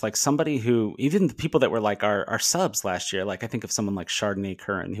bench. Like somebody who, even the people that were like our subs last year, like I think of someone like Chardonnay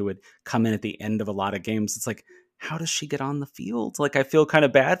Curran who would come in at the end of a lot of games. It's like, how does she get on the field? Like, I feel kind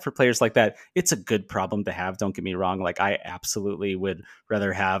of bad for players like that. It's a good problem to have. Don't get me wrong. Like, I absolutely would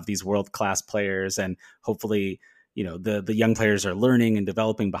rather have these world-class players, and hopefully, the young players are learning and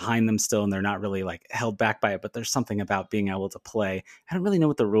developing behind them still, and they're not really like held back by it. But there's something about being able to play. I don't really know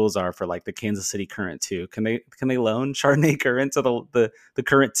what the rules are for like the Kansas City Current 2. Can they loan Chardonnay Current to the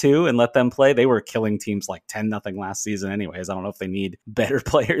Current 2 and let them play? They were killing teams like 10-0 last season anyways. I don't know if they need better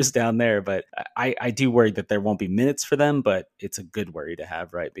players down there, but I do worry that there won't be minutes for them, but it's a good worry to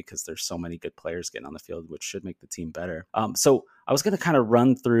have, right? Because there's so many good players getting on the field, which should make the team better. So I was going to kind of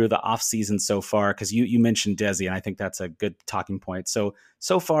run through the offseason so far, because you mentioned Desi, and I think that's a good talking point.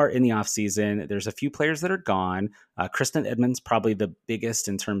 So far in the offseason, there's a few players that are gone. Kristen Edmonds, probably the biggest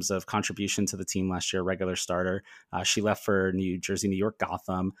in terms of contribution to the team last year, regular starter. She left for New York,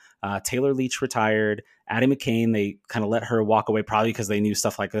 Gotham. Taylor Leach retired. Addie McCain, they kind of let her walk away, probably because they knew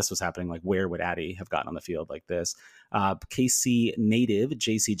stuff like this was happening. Like, where would Addie have gotten on the field like this? KC native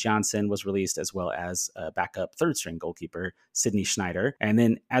JC Johnson was released, as well as backup third string goalkeeper Sydney Schneider. And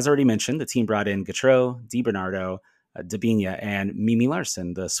then, as already mentioned, the team brought in Gautreau, DiBernardo, Dabinia, and Mimi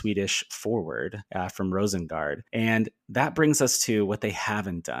Larsson, the Swedish forward from Rosengard. And that brings us to what they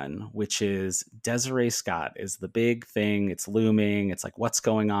haven't done, which is Desiree Scott is the big thing. It's looming. It's like, what's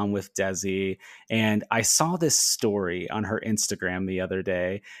going on with Desi? And I saw this story on her Instagram the other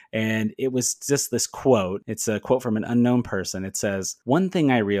day, and it was just this quote. It's a quote from an unknown person. It says, "One thing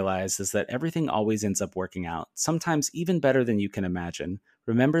I realized is that everything always ends up working out, sometimes even better than you can imagine.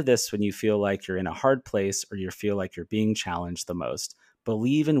 Remember this when you feel like you're in a hard place or you feel like you're being challenged the most.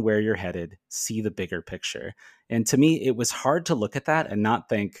 Believe in where you're headed. See the bigger picture." And to me, it was hard to look at that and not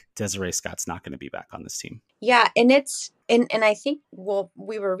think Desiree Scott's not going to be back on this team. Yeah, and and I think, well,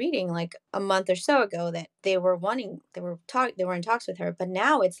 we were reading like a month or so ago that they were in talks with her, but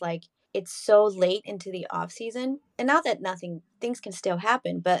now it's like it's so late into the off season, and not that nothing things can still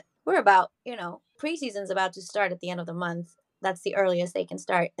happen, but we're about, preseason's about to start at the end of the month. That's the earliest they can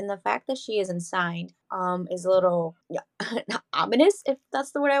start, and the fact that she isn't signed is a little, yeah, ominous, if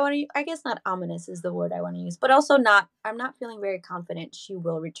that's the word I want to use. I guess not ominous is the word I want to use, but also not. I'm not feeling very confident she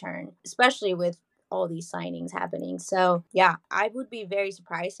will return, especially with all these signings happening. So yeah, I would be very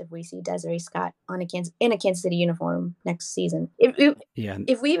surprised if we see Desiree Scott on in a Kansas City uniform next season. Yeah.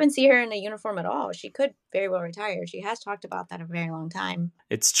 If we even see her in a uniform at all, she could very well retire. She has talked about that a very long time.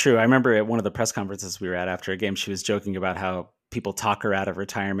 It's true. I remember at one of the press conferences we were at after a game, she was joking about how people talk her out of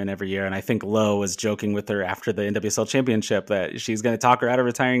retirement every year. And I think Lowe was joking with her after the NWSL championship that she's going to talk her out of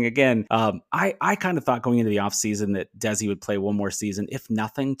retiring again. I kind of thought going into the offseason that Desi would play one more season, if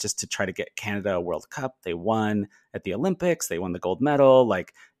nothing, just to try to get Canada a World Cup. They won at the Olympics. They won the gold medal.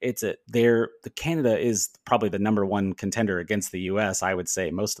 Like the Canada is probably the number one contender against the US, I would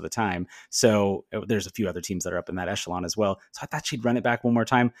say, most of the time. So there's a few other teams that are up in that echelon as well. So I thought she'd run it back one more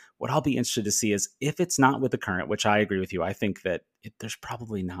time. What I'll be interested to see is if it's not with the Current, which I agree with you, I think that there's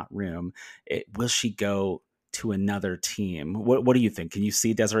probably not room. Will she go to another team? What do you think? Can you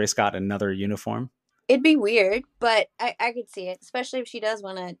see Desiree Scott in another uniform? It'd be weird, but I could see it, especially if she does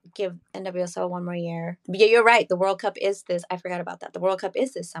want to give NWSL one more year. But yeah, you're right. The World Cup is this. I forgot about that. The World Cup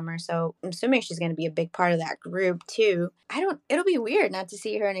is this summer, so I'm assuming she's going to be a big part of that group too. It'll be weird not to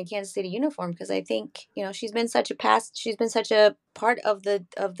see her in a Kansas City uniform, because I think, she's been such a part of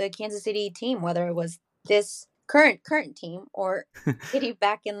the Kansas City team, whether it was this current team or City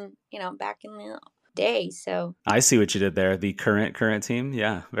back in the day. So I see what you did there. The current team.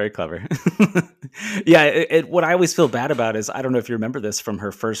 Yeah, very clever. Yeah, what I always feel bad about is, I don't know if you remember this from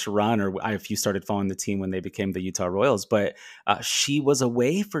her first run, or if you started following the team when they became the Utah Royals, but she was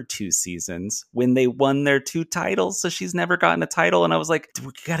away for 2 seasons when they won their 2 titles. So she's never gotten a title. And I was like,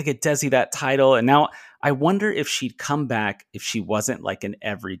 we got to get Desi that title. And now I wonder if she'd come back if she wasn't like an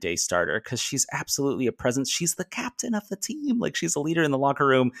everyday starter, because she's absolutely a presence. She's the captain of the team. Like, she's a leader in the locker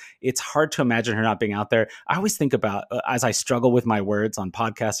room. It's hard to imagine her not being out there. I always think about, as I struggle with my words on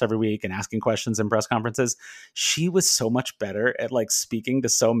podcasts every week and asking questions in press conferences, she was so much better at like speaking to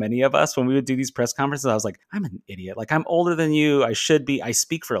so many of us when we would do these press conferences. I was like, I'm an idiot. Like, I'm older than you. I should be. I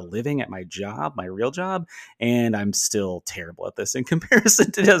speak for a living at my job, my real job, and I'm still terrible at this in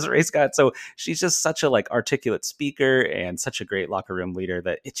comparison to Desiree Scott. So she's just such a like articulate speaker and such a great locker room leader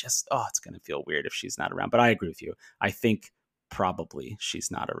that it's going to feel weird if she's not around. But I agree with you. I think probably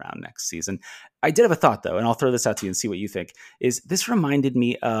she's not around next season. I did have a thought though, and I'll throw this out to you and see what you think. Is this reminded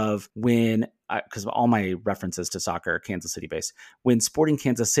me of when, because all my references to soccer are Kansas City based, when Sporting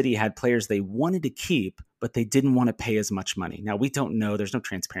Kansas City had players they wanted to keep, but they didn't want to pay as much money. Now, we don't know. There's no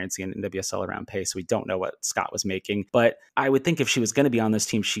transparency in NWSL around pay, so we don't know what Scott was making. But I would think if she was going to be on this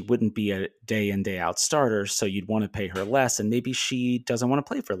team, she wouldn't be a day in, day out starter, so you'd want to pay her less, and maybe she doesn't want to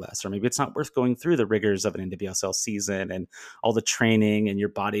play for less, or maybe it's not worth going through the rigors of an NWSL season and all the training and your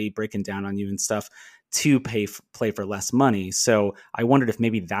body breaking down on you and stuff to play for less money. So I wondered if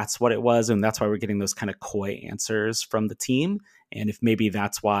maybe that's what it was, and that's why we're getting those kind of coy answers from the team. And if maybe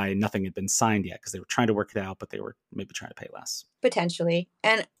that's why nothing had been signed yet, because they were trying to work it out, but they were maybe trying to pay less. potentially.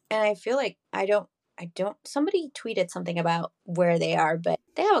 And I feel like I don't somebody tweeted something about where they are, but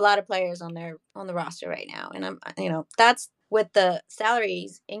they have a lot of players on the roster right now. And that's with the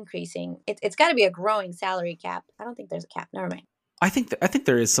salaries increasing. It's got to be a growing salary cap. I don't think there's a cap. Never mind. I think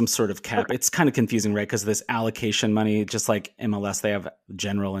there is some sort of cap. Okay. It's kind of confusing, right? Because this allocation money, just like MLS, they have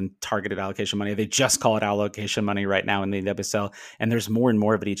general and targeted allocation money. They just call it allocation money right now in the WSL, and there's more and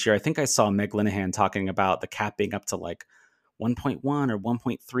more of it each year. I think I saw Meg Linehan talking about the cap being up to like 1.1 or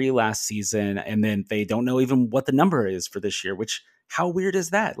 1.3 last season, and then they don't know even what the number is for this year, which, how weird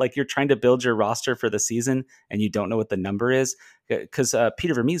is that? Like, you're trying to build your roster for the season and you don't know what the number is. Because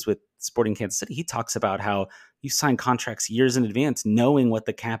Peter Vermees with Sporting Kansas City, he talks about how you sign contracts years in advance knowing what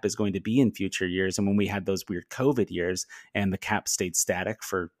the cap is going to be in future years. And when we had those weird COVID years and the cap stayed static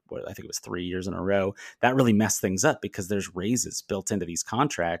for what I think it was 3 years in a row, that really messed things up because there's raises built into these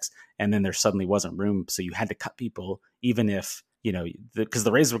contracts, and then there suddenly wasn't room, so you had to cut people even if, because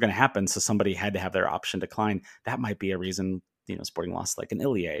the raises were going to happen, so somebody had to have their option decline. That might be a reason Sporting lost like an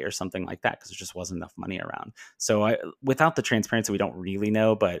Ilie or something like that, because there just wasn't enough money around. So without the transparency, we don't really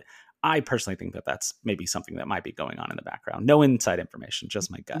know, but I personally think that that's maybe something that might be going on in the background. No inside information,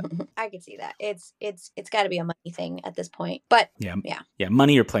 just my gut. I could see that. It's got to be a money thing at this point. But Yeah. yeah. Yeah.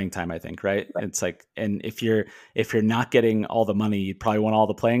 Money or playing time, I think, right? Right. It's like, and if you're not getting all the money, you'd probably want all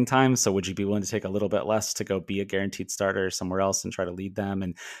the playing time. So would you be willing to take a little bit less to go be a guaranteed starter somewhere else and try to lead them?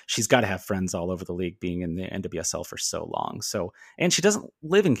 And she's got to have friends all over the league being in the NWSL for so long. So, and she doesn't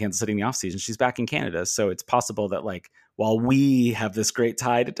live in Kansas City in the offseason. She's back in Canada. So it's possible that, like, while we have this great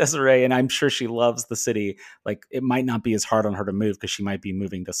tie to Desiree, and I'm sure she loves the city, like, it might not be as hard on her to move because she might be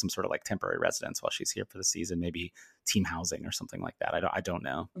moving to some sort of like temporary residence while she's here for the season, maybe team housing or something like that. I don't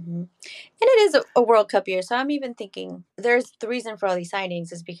know. Mm-hmm. And it is a World Cup year. So I'm even thinking there's the reason for all these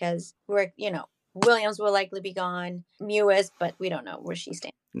signings is because Williams will likely be gone, Mewis, but we don't know where she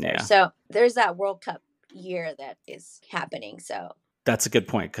stands. Yeah. So there's that World Cup year that is happening. So that's a good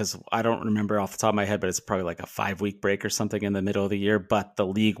point, because I don't remember off the top of my head, but it's probably like a 5-week break or something in the middle of the year. But the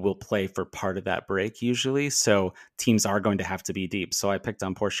league will play for part of that break usually. So teams are going to have to be deep. So I picked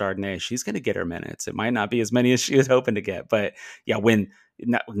on poor Chardonnay. She's going to get her minutes. It might not be as many as she was hoping to get. But yeah, when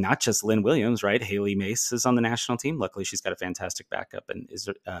not just Lynn Williams, right? Haley Mace is on the national team. Luckily, she's got a fantastic backup. And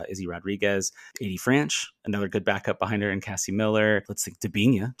Izzy Rodriguez, 80 French, another good backup behind her, and Cassie Miller. Let's think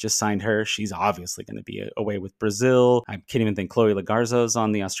Debinha just signed her. She's obviously going to be away with Brazil. I can't even think Chloe Lagarzo's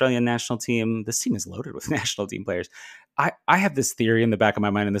on the Australian national team. This team is loaded with national team players. I have this theory in the back of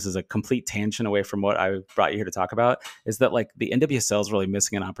my mind, and this is a complete tangent away from what I brought you here to talk about, is that like the NWSL is really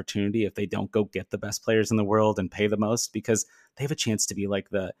missing an opportunity if they don't go get the best players in the world and pay the most, because they have a chance to be like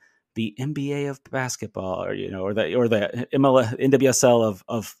the NBA of basketball, or the NWSL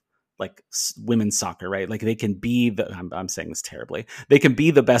of like women's soccer, right? Like they can be I'm saying this terribly. They can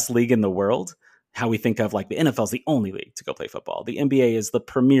be the best league in the world. How we think of like the NFL is the only league to go play football. The NBA is the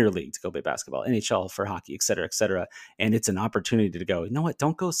premier league to go play basketball, NHL for hockey, et cetera, et cetera. And it's an opportunity to go, you know what?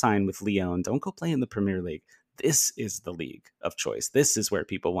 Don't go sign with Lyon. Don't go play in the Premier League. This is the league of choice. This is where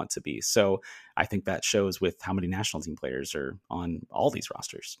people want to be. So I think that shows with how many national team players are on all these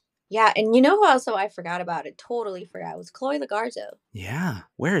rosters. Yeah, and you know who also I forgot about it, totally forgot, was Chloe Lagarzo. Yeah,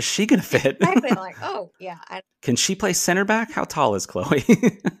 where is she going to fit? Exactly. I'm like, oh, yeah. Can she play center back? How tall is Chloe?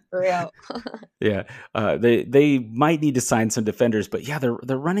 For real. Yeah, they might need to sign some defenders, but yeah,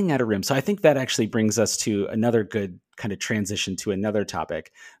 they're running out of room. So I think that actually brings us to another good kind of transition to another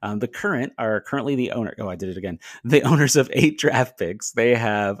topic. The currently the owner. Oh, I did it again. The owners of 8 draft picks. They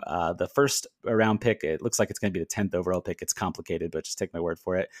have the first round pick. It looks like it's going to be the 10th overall pick. It's complicated, but just take my word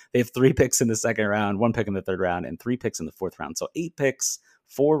for it. They have 3 picks in the second round, 1 pick in the third round, and 3 picks in the fourth round. So 8 picks,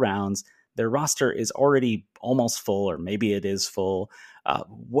 4 rounds. Their roster is already almost full, or maybe it is full.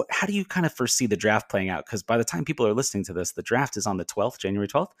 How do you kind of foresee the draft playing out? Because by the time people are listening to this, the draft is on the 12th, January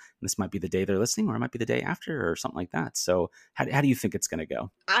 12th. And this might be the day they're listening, or it might be the day after, or something like that. So how do you think it's going to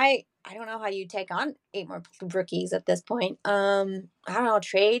go? I don't know how you take on 8 more rookies at this point. I don't know,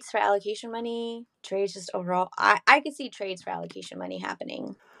 trades for allocation money, trades just overall. I could see trades for allocation money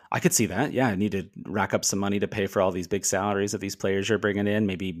happening. I could see that. Yeah, I need to rack up some money to pay for all these big salaries of these players you're bringing in.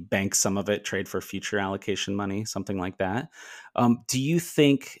 Maybe bank some of it, trade for future allocation money, something like that. Do you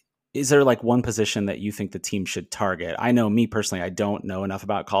think, is there like one position that you think the team should target? I know me personally, I don't know enough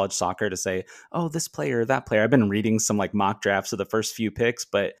about college soccer to say, oh, this player, that player. I've been reading some like mock drafts of the first few picks,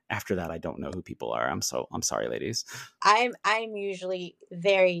 but after that, I don't know who people are. I'm sorry, ladies. I'm usually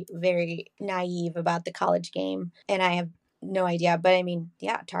very, very naive about the college game, and I have no idea. But I mean,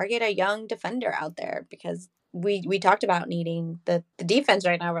 yeah, target a young defender out there, because we talked about needing the defense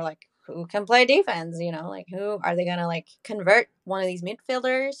right now. We're like, who can play defense? Like, who are they going to like convert one of these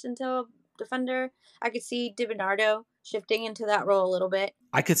midfielders into a defender? I could see DiBernardo shifting into that role a little bit.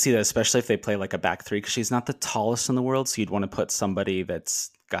 I could see that, especially if they play like a back 3, because she's not the tallest in the world. So you'd want to put somebody that's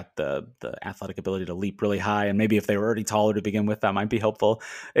got the athletic ability to leap really high. And maybe if they were already taller to begin with, that might be helpful.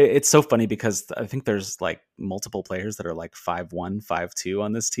 It's so funny because I think there's like multiple players that are like 5'1", 5'2"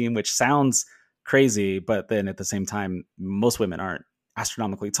 on this team, which sounds crazy. But then at the same time, most women aren't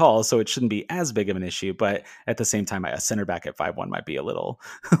astronomically tall, so it shouldn't be as big of an issue. But at the same time, a center back at 5'1" might be a little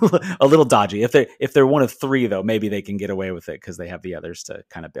dodgy. If they're one of 3 though, maybe they can get away with it because they have the others to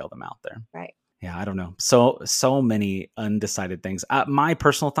kind of bail them out there. Right. Yeah, I don't know. So many undecided things. My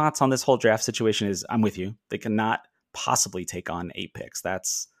personal thoughts on this whole draft situation is I'm with you. They cannot possibly take on 8 picks.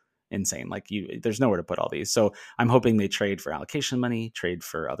 That's insane. Like there's nowhere to put all these. So I'm hoping they trade for allocation money, trade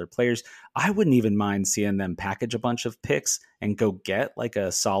for other players. I wouldn't even mind seeing them package a bunch of picks and go get like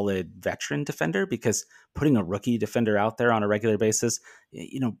a solid veteran defender, because putting a rookie defender out there on a regular basis,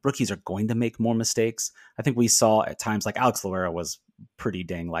 rookies are going to make more mistakes. I think we saw at times like Alex Loera was pretty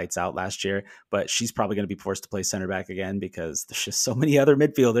dang lights out last year, but she's probably going to be forced to play center back again because there's just so many other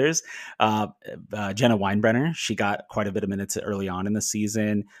midfielders. Jenna Weinbrenner, she got quite a bit of minutes early on in the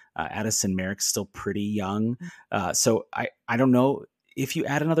season. Addison Merrick's still pretty young. So I don't know if you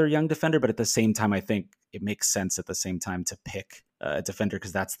add another young defender, but at the same time, I think it makes sense at the same time to pick a defender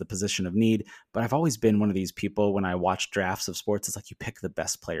because that's the position of need. But I've always been one of these people when I watch drafts of sports, it's like you pick the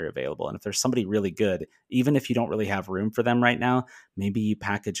best player available. And if there's somebody really good, even if you don't really have room for them right now, maybe you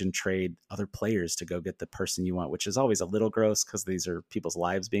package and trade other players to go get the person you want, which is always a little gross because these are people's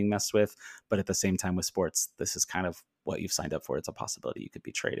lives being messed with. But at the same time with sports, this is kind of what you've signed up for. It's a possibility you could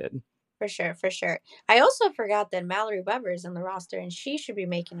be traded. For sure, for sure. I also forgot that Mallory Weber's in the roster, and she should be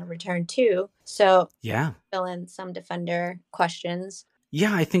making a return too. So yeah, fill in some defender questions.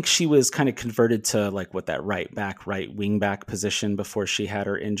 Yeah, I think she was kind of converted to like what that right wing back position before she had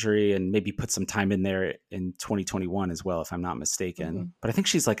her injury, and maybe put some time in there in 2021 as well, if I'm not mistaken. Mm-hmm. But I think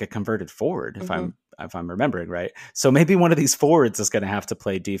she's like a converted forward, if I'm remembering right. So maybe one of these forwards is going to have to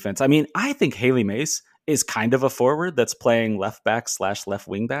play defense. I mean, I think Haley Mace is kind of a forward that's playing left back / left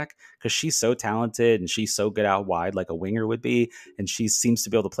wing back because she's so talented and she's so good out wide like a winger would be. And she seems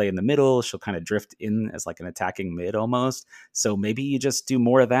to be able to play in the middle. She'll kind of drift in as like an attacking mid almost. So maybe you just do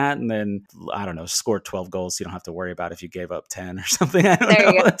more of that and then, I don't know, score 12 goals. So you don't have to worry about if you gave up 10 or something. I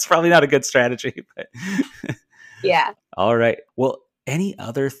don't know. That's probably not a good strategy. But yeah. All right. Well, any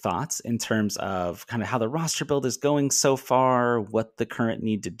other thoughts in terms of kind of how the roster build is going so far, what the current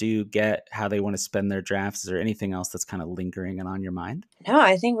need to do, get, how they want to spend their drafts? Is there anything else that's kind of lingering and on your mind? No,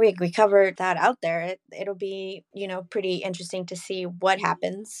 I think we covered that out there. It'll be, pretty interesting to see what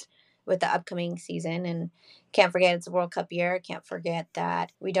happens with the upcoming season. And can't forget it's a World Cup year. Can't forget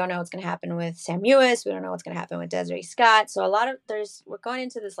that we don't know what's going to happen with Sam Ewis. We don't know what's going to happen with Desiree Scott. So we're going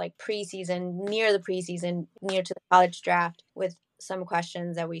into this like preseason, near to the college draft with some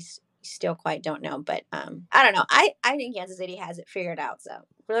questions that we still quite don't know. But I don't know. I think Kansas City has it figured out. So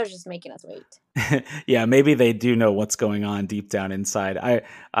they're just making us wait. Yeah, maybe they do know what's going on deep down inside.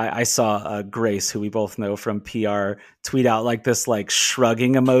 I saw Grace, who we both know from PR, tweet out like this like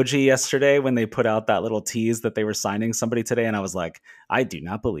shrugging emoji yesterday when they put out that little tease that they were signing somebody today. And I was like, I do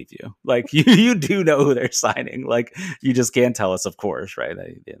not believe you. Like you do know who they're signing. Like you just can't tell us, of course, right?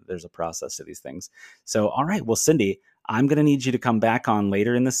 There's a process to these things. So, all right. Well, Cindy, I'm going to need you to come back on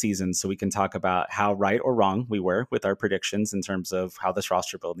later in the season so we can talk about how right or wrong we were with our predictions in terms of how this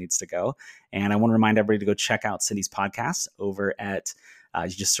roster build needs to go. And I want to remind everybody to go check out Cindy's podcast over at, you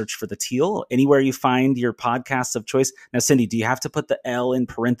just search for The Teal, anywhere you find your podcasts of choice. Now, Cindy, do you have to put the L in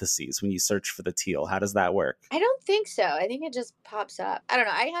parentheses when you search for The Teal? How does that work? I don't think so. I think it just pops up. I don't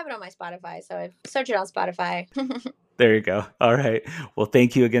know. I have it on my Spotify, so I search it on Spotify. There you go. All right. Well,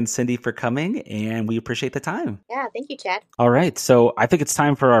 thank you again, Cindy, for coming, and we appreciate the time. Yeah, thank you, Chad. All right. So I think it's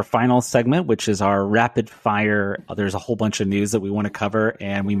time for our final segment, which is our rapid fire. There's a whole bunch of news that we want to cover,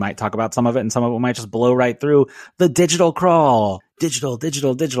 and we might talk about some of it, and some of it might just blow right through. The digital crawl.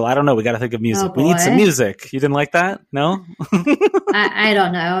 Digital. I don't know. We got to think of music. We need some music. You didn't like that? No? I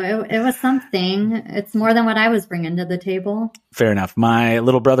don't know. It was something. It's more than what I was bringing to the table. Fair enough. My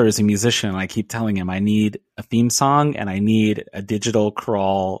little brother is a musician. And I keep telling him I need a theme song and I need a digital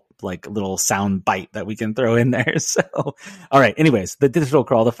crawl, like little sound bite that we can throw in there. So, all right. Anyways, the digital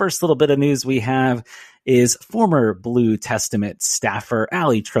crawl. The first little bit of news we have is former Blue Testament staffer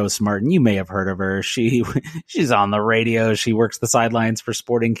Allie Trost Martin. You may have heard of her. She's on the radio. She works the sidelines for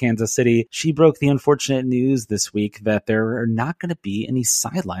Sporting Kansas City. She broke the unfortunate news this week that there are not going to be any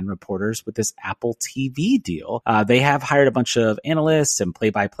sideline reporters with this Apple TV deal. They have hired a bunch of analysts and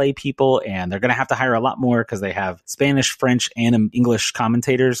play-by-play people, and they're going to have to hire a lot more because they have Spanish, French, and English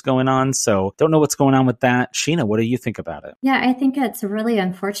commentators going on. So don't know what's going on with that. Sheena, what do you think about it? Yeah, I think it's really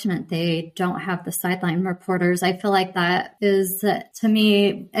unfortunate they don't have the sideline reporters. I feel like that is, to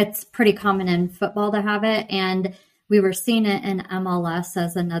me, it's pretty common in football to have it. And we were seeing it in MLS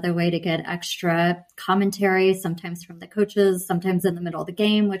as another way to get extra commentary, sometimes from the coaches, sometimes in the middle of the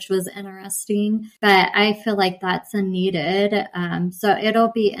game, which was interesting. But I feel like that's needed. So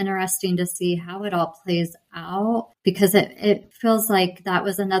it'll be interesting to see how it all plays out, because it feels like that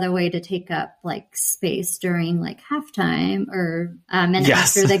was another way to take up like space during like halftime or and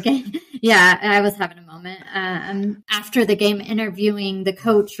yes. After the game. Yeah, I was having a moment after the game, interviewing the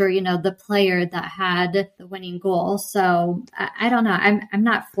coach or the player that had the winning goal. So I don't know. I'm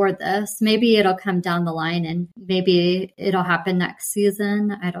not for this. Maybe it'll come down the line and maybe it'll happen next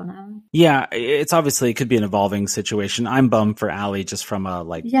season. I don't know. Yeah, it's obviously, it could be an evolving situation. I'm bummed for Allie just from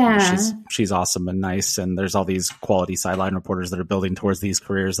a she's awesome and nice, and there's all these quality sideline reporters that are building towards these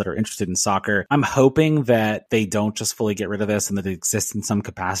careers that are interested in soccer. I'm hoping that they don't just fully get rid of this and that it exists in some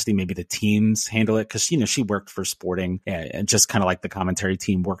capacity. Maybe the teams handle it because, she worked for Sporting, and just kind of like the commentary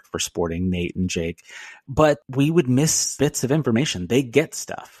team worked for Sporting, Nate and Jake. But we would miss bits of information. They get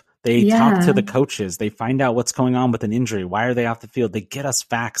stuff. They talk to the coaches. They find out what's going on with an injury. Why are they off the field? They get us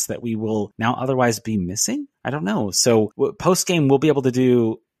facts that we will now otherwise be missing. I don't know. So post game, we'll be able to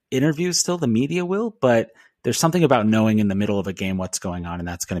do interviews still. The media will, but there's something about knowing in the middle of a game what's going on, and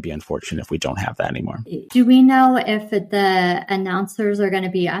that's going to be unfortunate if we don't have that anymore. Do we know if the announcers are going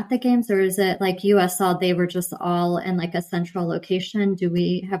to be at the games, or is it like USL, they were just all in like a central location?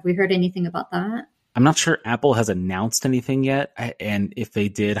 Have we heard anything about that? I'm not sure Apple has announced anything yet. And if they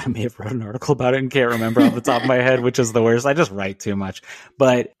did, I may have wrote an article about it and can't remember off the top of my head, which is the worst. I just write too much,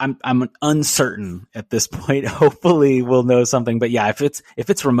 but I'm uncertain at this point. Hopefully we'll know something, but yeah, if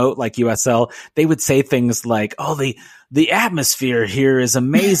it's remote like USL, they would say things like, oh, the atmosphere here is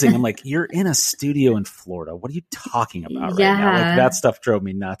amazing. I'm like, you're in a studio in Florida. What are you talking about right now? Like, that stuff drove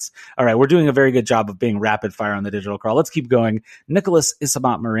me nuts. All right. We're doing a very good job of being rapid fire on the digital crawl. Let's keep going. Nicholas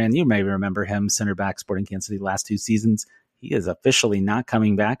Isamat-Marin, you may remember him, center back, Sporting Kansas City last 2 seasons. He is officially not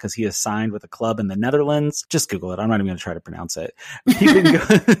coming back because he is signed with a club in the Netherlands. Just Google it. I'm not even going to try to pronounce it.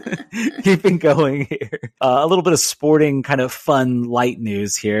 Keeping going here. A little bit of sporting kind of fun, light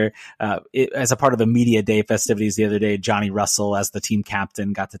news here. As a part of the media day festivities the other day, Johnny Russell, as the team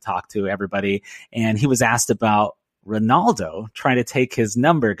captain, got to talk to everybody. And he was asked about Ronaldo trying to take his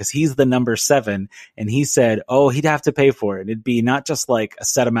number because he's the number 7. And he said, he'd have to pay for it. It'd be not just like a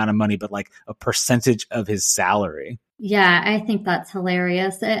set amount of money, but like a percentage of his salary. Yeah, I think that's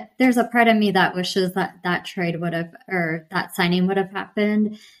hilarious. There's a part of me that wishes that trade would have, or that signing would have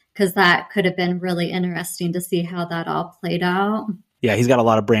happened, because that could have been really interesting to see how that all played out. Yeah, he's got a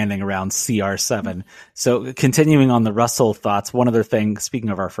lot of branding around CR7. So continuing on the Russell thoughts, one other thing,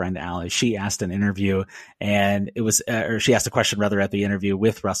 speaking of our friend Allie, she asked an interview and it was, or she asked a question rather at the interview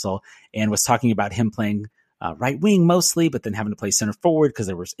with Russell and was talking about him playing right wing mostly, but then having to play center forward because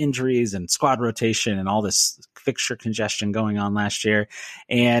there was injuries and squad rotation and all this fixture congestion going on last year.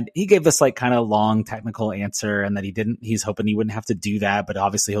 And he gave this like kind of long technical answer and that he's hoping he wouldn't have to do that, but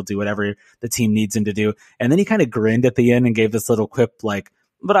obviously he'll do whatever the team needs him to do. And then he kind of grinned at the end and gave this little quip like,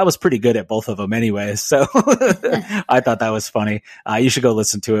 but I was pretty good at both of them anyway. So I thought that was funny. You should go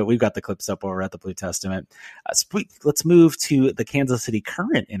listen to it. We've got the clips up over at the Blue Testament. Let's move to the Kansas City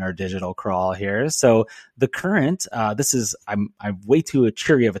Current in our digital crawl here. So the Current, I'm way too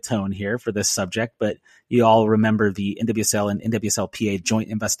cheery of a tone here for this subject, but you all remember the NWSL and NWSLPA joint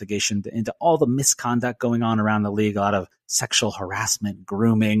investigation into all the misconduct going on around the league, a lot of sexual harassment,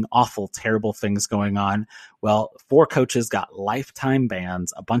 grooming, awful, terrible things going on. Well, 4 coaches got lifetime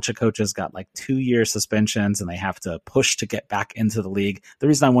bans. A bunch of coaches got like 2-year suspensions, and they have to push to get back into the league. The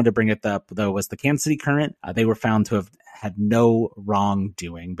reason I wanted to bring it up, though, was the Kansas City Current. They were found to have had no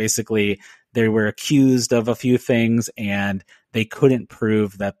wrongdoing. Basically, they were accused of a few things, and they couldn't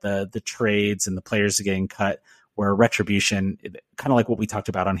prove that the trades and the players getting cut were retribution. Kind of like what we talked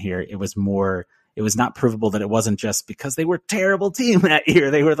about on here. It was not provable that it wasn't just because they were a terrible team that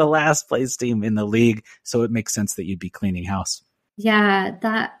year. They were the last place team in the league. So it makes sense that you'd be cleaning house.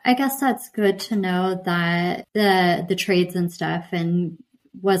 Yeah, I guess that's good to know that the trades and stuff and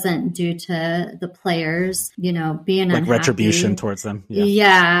wasn't due to the players, being like unhappy. Retribution towards them.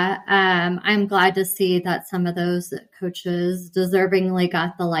 Yeah. I'm glad to see that some of those coaches deservingly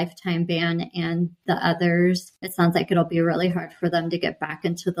got the lifetime ban, and the others, it sounds like it'll be really hard for them to get back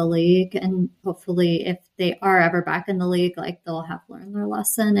into the league. And hopefully if they are ever back in the league, like they'll have learned their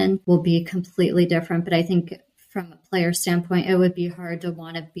lesson and will be completely different. But I think from a player standpoint, it would be hard to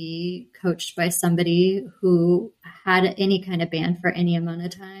want to be coached by somebody who had any kind of ban for any amount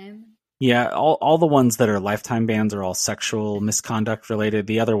of time. Yeah, all the ones that are lifetime bans are all sexual misconduct related.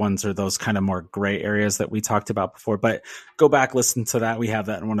 The other ones are those kind of more gray areas that we talked about before. But go back, listen to that. We have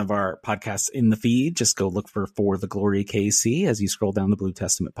that in one of our podcasts in the feed. Just go look for the Glory KC as you scroll down the Blue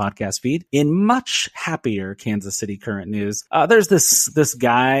Testament podcast feed. In much happier Kansas City Current news, there's this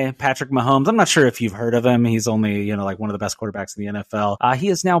guy, Patrick Mahomes. I'm not sure if you've heard of him. He's only, like one of the best quarterbacks in the NFL. He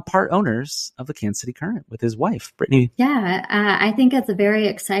is now part owners of the Kansas City Current with his wife, Brittany. Yeah, I think it's very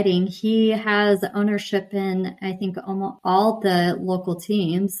exciting. He has ownership in, I think, almost all the local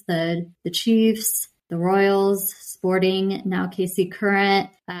teams, the Chiefs, the Royals, Sporting, now KC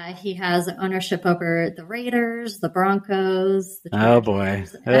Current. He has ownership over the Raiders, the Broncos, the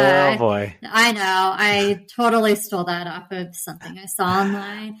Chargers. Oh boy. I know. I totally stole that off of something I saw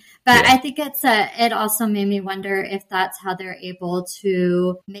online. But I think it also made me wonder if that's how they're able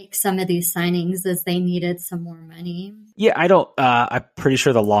to make some of these signings, as they needed some more money. Yeah, I'm pretty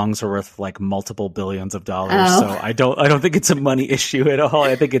sure the Longs are worth like multiple billions of dollars. So I don't think it's a money issue at all.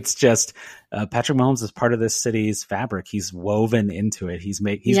 I think it's just Patrick Mahomes is part of this city's fabric. He's woven into it. He's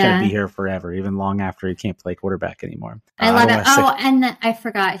going to be here forever, even long after he can't play quarterback anymore. I love it. And I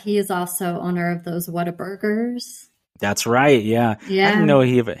forgot he is also owner of those Whataburgers. That's right. Yeah. I didn't know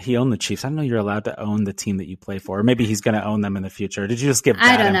he owned the Chiefs. I didn't know you're allowed to own the team that you play for. Or maybe he's going to own them in the future. Did you just give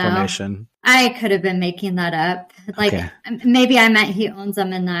bad information? I could have been making that up. Like, maybe I meant he owns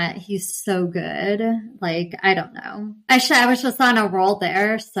them and that he's so good. Like, I don't know. I was just on a roll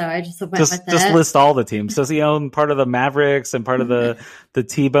there, so I just went with it. Just list all the teams. Does he own part of the Mavericks and part of the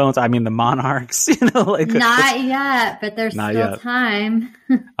T-Bones? I mean, the Monarchs? Not yet, but there's still time.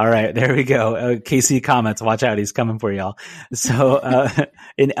 All right, there we go. KC comments, watch out, he's coming for y'all. So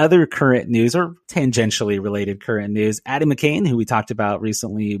in other current news, or tangentially related current news, Addie McCain, who we talked about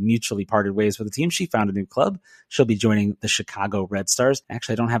recently, mutually parted ways with the team. She found a new club. She'll be joining the Chicago Red Stars.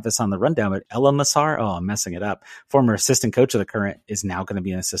 Actually, I don't have this on the rundown, but Ella Massar, I'm messing it up, former assistant coach of the Current, is now going to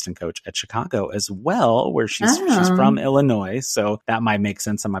be an assistant coach at Chicago as well, where she's from Illinois. So that might make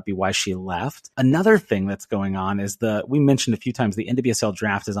sense. That might be why she left. Another thing that's going on is we mentioned a few times, the NWSL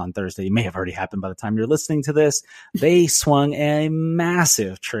draft is on Thursday. It may have already happened by the time you're listening to this. They swung a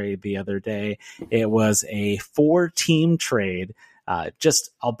massive trade the other day. It was a 4-team trade.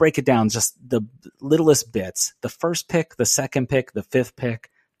 I'll break it down, just the littlest bits. The first pick, the second pick, the fifth pick,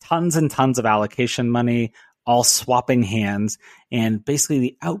 tons and tons of allocation money, all swapping hands. And basically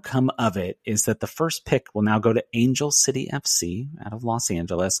the outcome of it is that the first pick will now go to Angel City FC out of Los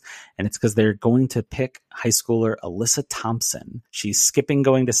Angeles. And it's because they're going to pick high schooler Alyssa Thompson. She's skipping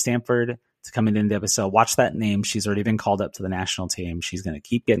going to Stanford to come into NWSL. Watch that name. She's already been called up to the national team. She's going to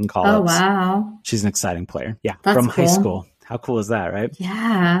keep getting call-ups. Oh, wow. She's an exciting player. Yeah, that's from cool. High school. How cool is that, right?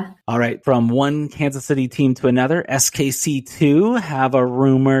 Yeah. All right. From one Kansas City team to another, SKC2 have a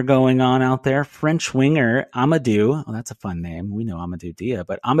rumor going on out there. French winger Amadou. Oh, that's a fun name. We know Amadou Dia,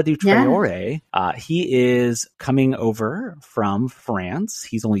 but Amadou Traore, he is coming over from France.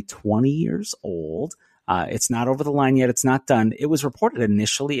 He's only 20 years old. It's not over the line yet. It's not done. It was reported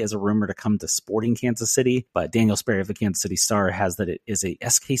initially as a rumor to come to Sporting Kansas City, but Daniel Sperry of the Kansas City Star has that it is a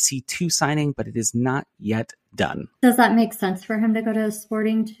SKC2 signing, but it is not yet done. Does that make sense for him to go to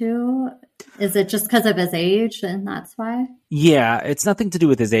Sporting too? Is it just because of his age and that's why? Yeah, it's nothing to do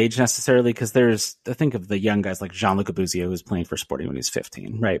with his age necessarily, because I think of the young guys like Jean-Luc Abuzio, who's playing for Sporting when he's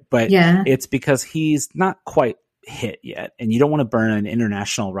 15, right? But it's because he's not quite hit yet, and you don't want to burn an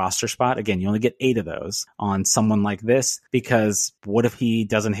international roster spot. Again, you only get 8 of those on someone like this, because what if he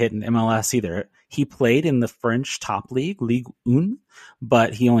doesn't hit in MLS either? He played in the French top league, Ligue 1,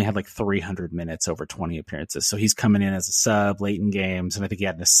 but he only had like 300 minutes over 20 appearances. So he's coming in as a sub late in games, and I think he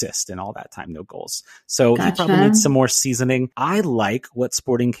had an assist in all that time, no goals. So he probably needs some more seasoning. I like what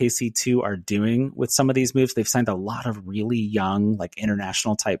Sporting KC2 are doing with some of these moves. They've signed a lot of really young, like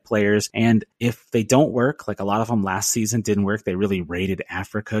international type players. And if they don't work, like a lot of them last season didn't work, they really raided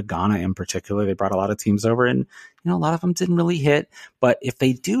Africa, Ghana in particular. They brought a lot of teams over, and a lot of them didn't really hit. But if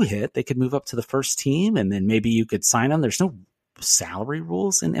they do hit, they could move up to the first team, and then maybe you could sign them. There's no salary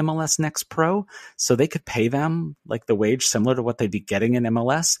rules in MLS Next Pro, so they could pay them like the wage similar to what they'd be getting in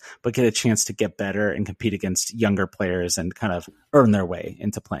MLS, but get a chance to get better and compete against younger players and kind of earn their way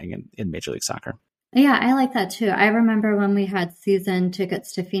into playing in Major League Soccer. Yeah, I like that too. I remember when we had season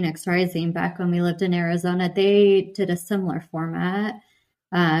tickets to Phoenix Rising back when we lived in Arizona, they did a similar format.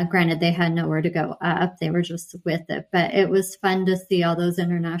 Granted, they had nowhere to go up. They were just with it. But it was fun to see all those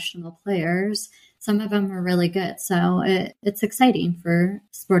international players. Some of them were really good. So it's exciting for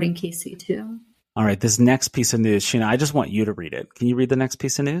Sporting KC too. All right, this next piece of news, Sheena, I just want you to read it. Can you read the next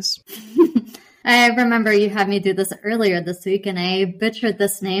piece of news? I remember you had me do this earlier this week, and I butchered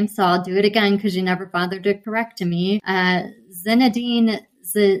this name, so I'll do it again because you never bothered to correct me. Zinedine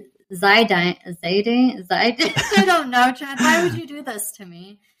Zidane. I don't know, Chad. Why would you do this to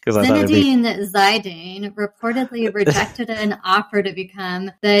me? Zinedine Zidane reportedly rejected an offer to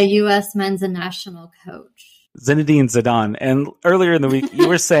become the U.S. men's national coach. Zinedine Zidane. And earlier in the week, you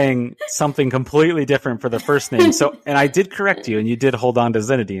were saying something completely different for the first name. So, and I did correct you, and you did hold on to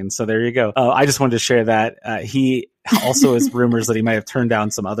Zinedine. So there you go. I just wanted to share that. He also has rumors that he might have turned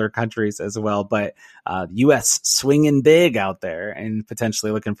down some other countries as well. But U.S. swinging big out there and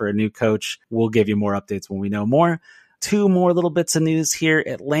potentially looking for a new coach. We'll give you more updates when we know more. 2 more little bits of news here.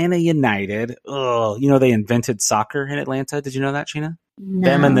 Atlanta United. Oh, they invented soccer in Atlanta. Did you know that, Sheena? No.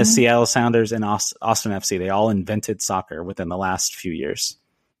 Them and the Seattle Sounders and Austin FC, they all invented soccer within the last few years.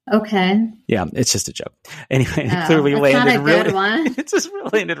 Okay. Yeah, it's just a joke. Anyway, it clearly landed good one. It just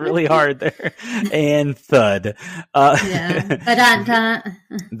landed really hard there. And thud.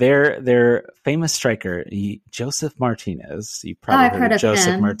 Their famous striker, Joseph Martinez. You probably heard of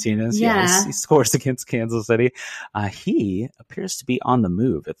Joseph Martinez. Yeah. Yes, he scores against Kansas City. He appears to be on the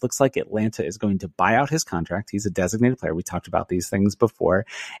move. It looks like Atlanta is going to buy out his contract. He's a designated player. We talked about these things before.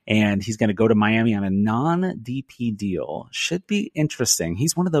 And he's going to go to Miami on a non-DP deal. Should be interesting.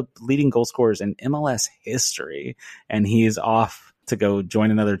 He's one of the leading goal scorers in MLS history, and he's off to go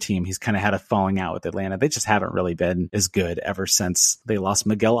join another team. He's kind of had a falling out with Atlanta. They just haven't really been as good ever since they lost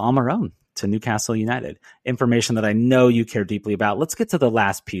Miguel Almiron to Newcastle United. Information that I know you care deeply about. Let's get to the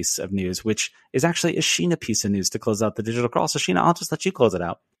last piece of news, which is actually a Sheena piece of news to close out the digital crawl. So Sheena, I'll just let you close it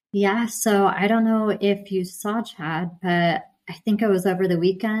out. Yeah, so I don't know if you saw, Chad, but I think it was over the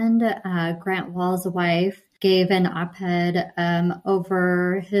weekend, Grant Wall's wife gave an op-ed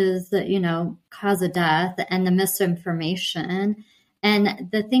over his, cause of death and the misinformation. And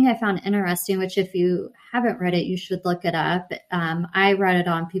the thing I found interesting, which if you haven't read it, you should look it up. I read it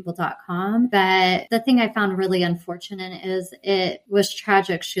on people.com. But the thing I found really unfortunate is it was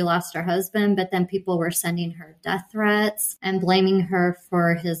tragic. She lost her husband, but then people were sending her death threats and blaming her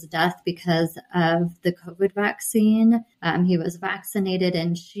for his death because of the COVID vaccine. He was vaccinated,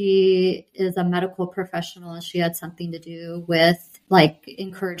 and she is a medical professional, and she had something to do with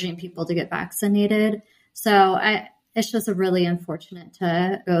encouraging people to get vaccinated. So it's just really unfortunate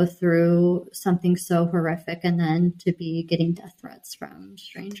to go through something so horrific and then to be getting death threats from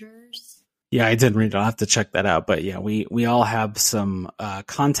strangers. Yeah, I didn't read it. I'll have to check that out. But yeah, we all have some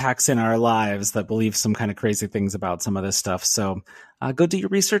contacts in our lives that believe some kind of crazy things about some of this stuff. So go do your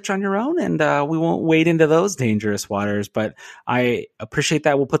research on your own, and we won't wade into those dangerous waters. But I appreciate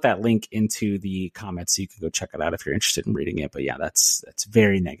that. We'll put that link into the comments so you can go check it out if you're interested in reading it. But yeah, that's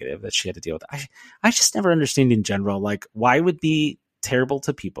very negative that she had to deal with it. I just never understand in general, why would be terrible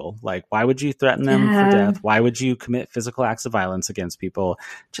to people? Why would you threaten them for death? Why would you commit physical acts of violence against people?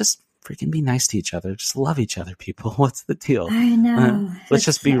 Just freaking be nice to each other. Just love each other, people. What's the deal? I know. Let's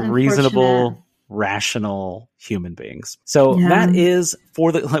just be reasonable, rational human beings. So that is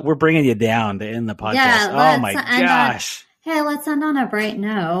we're bringing you down to end the podcast. Yeah, oh my gosh. Hey, let's end on a bright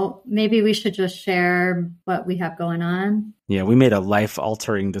note. Maybe we should just share what we have going on. Yeah, we made a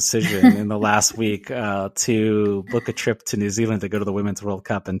life-altering decision in the last week to book a trip to New Zealand to go to the Women's World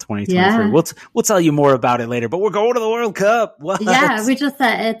Cup in 2023. Yeah. We'll tell you more about it later, but we're going to the World Cup. What? Yeah, we just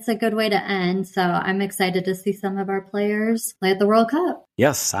said it's a good way to end. So I'm excited to see some of our players play at the World Cup.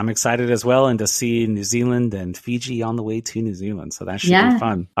 Yes, I'm excited as well, and to see New Zealand and Fiji on the way to New Zealand. So that should be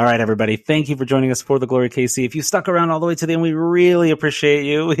fun. All right, everybody. Thank you for joining us for the Glory KC. If you stuck around all the way to the end, we really appreciate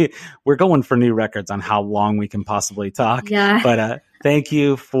you. We're going for new records on how long we can possibly talk. Yeah. But thank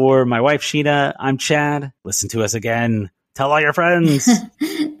you for my wife, Sheena. I'm Chad. Listen to us again. Tell all your friends.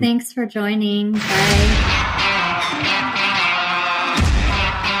 Thanks for joining. Bye.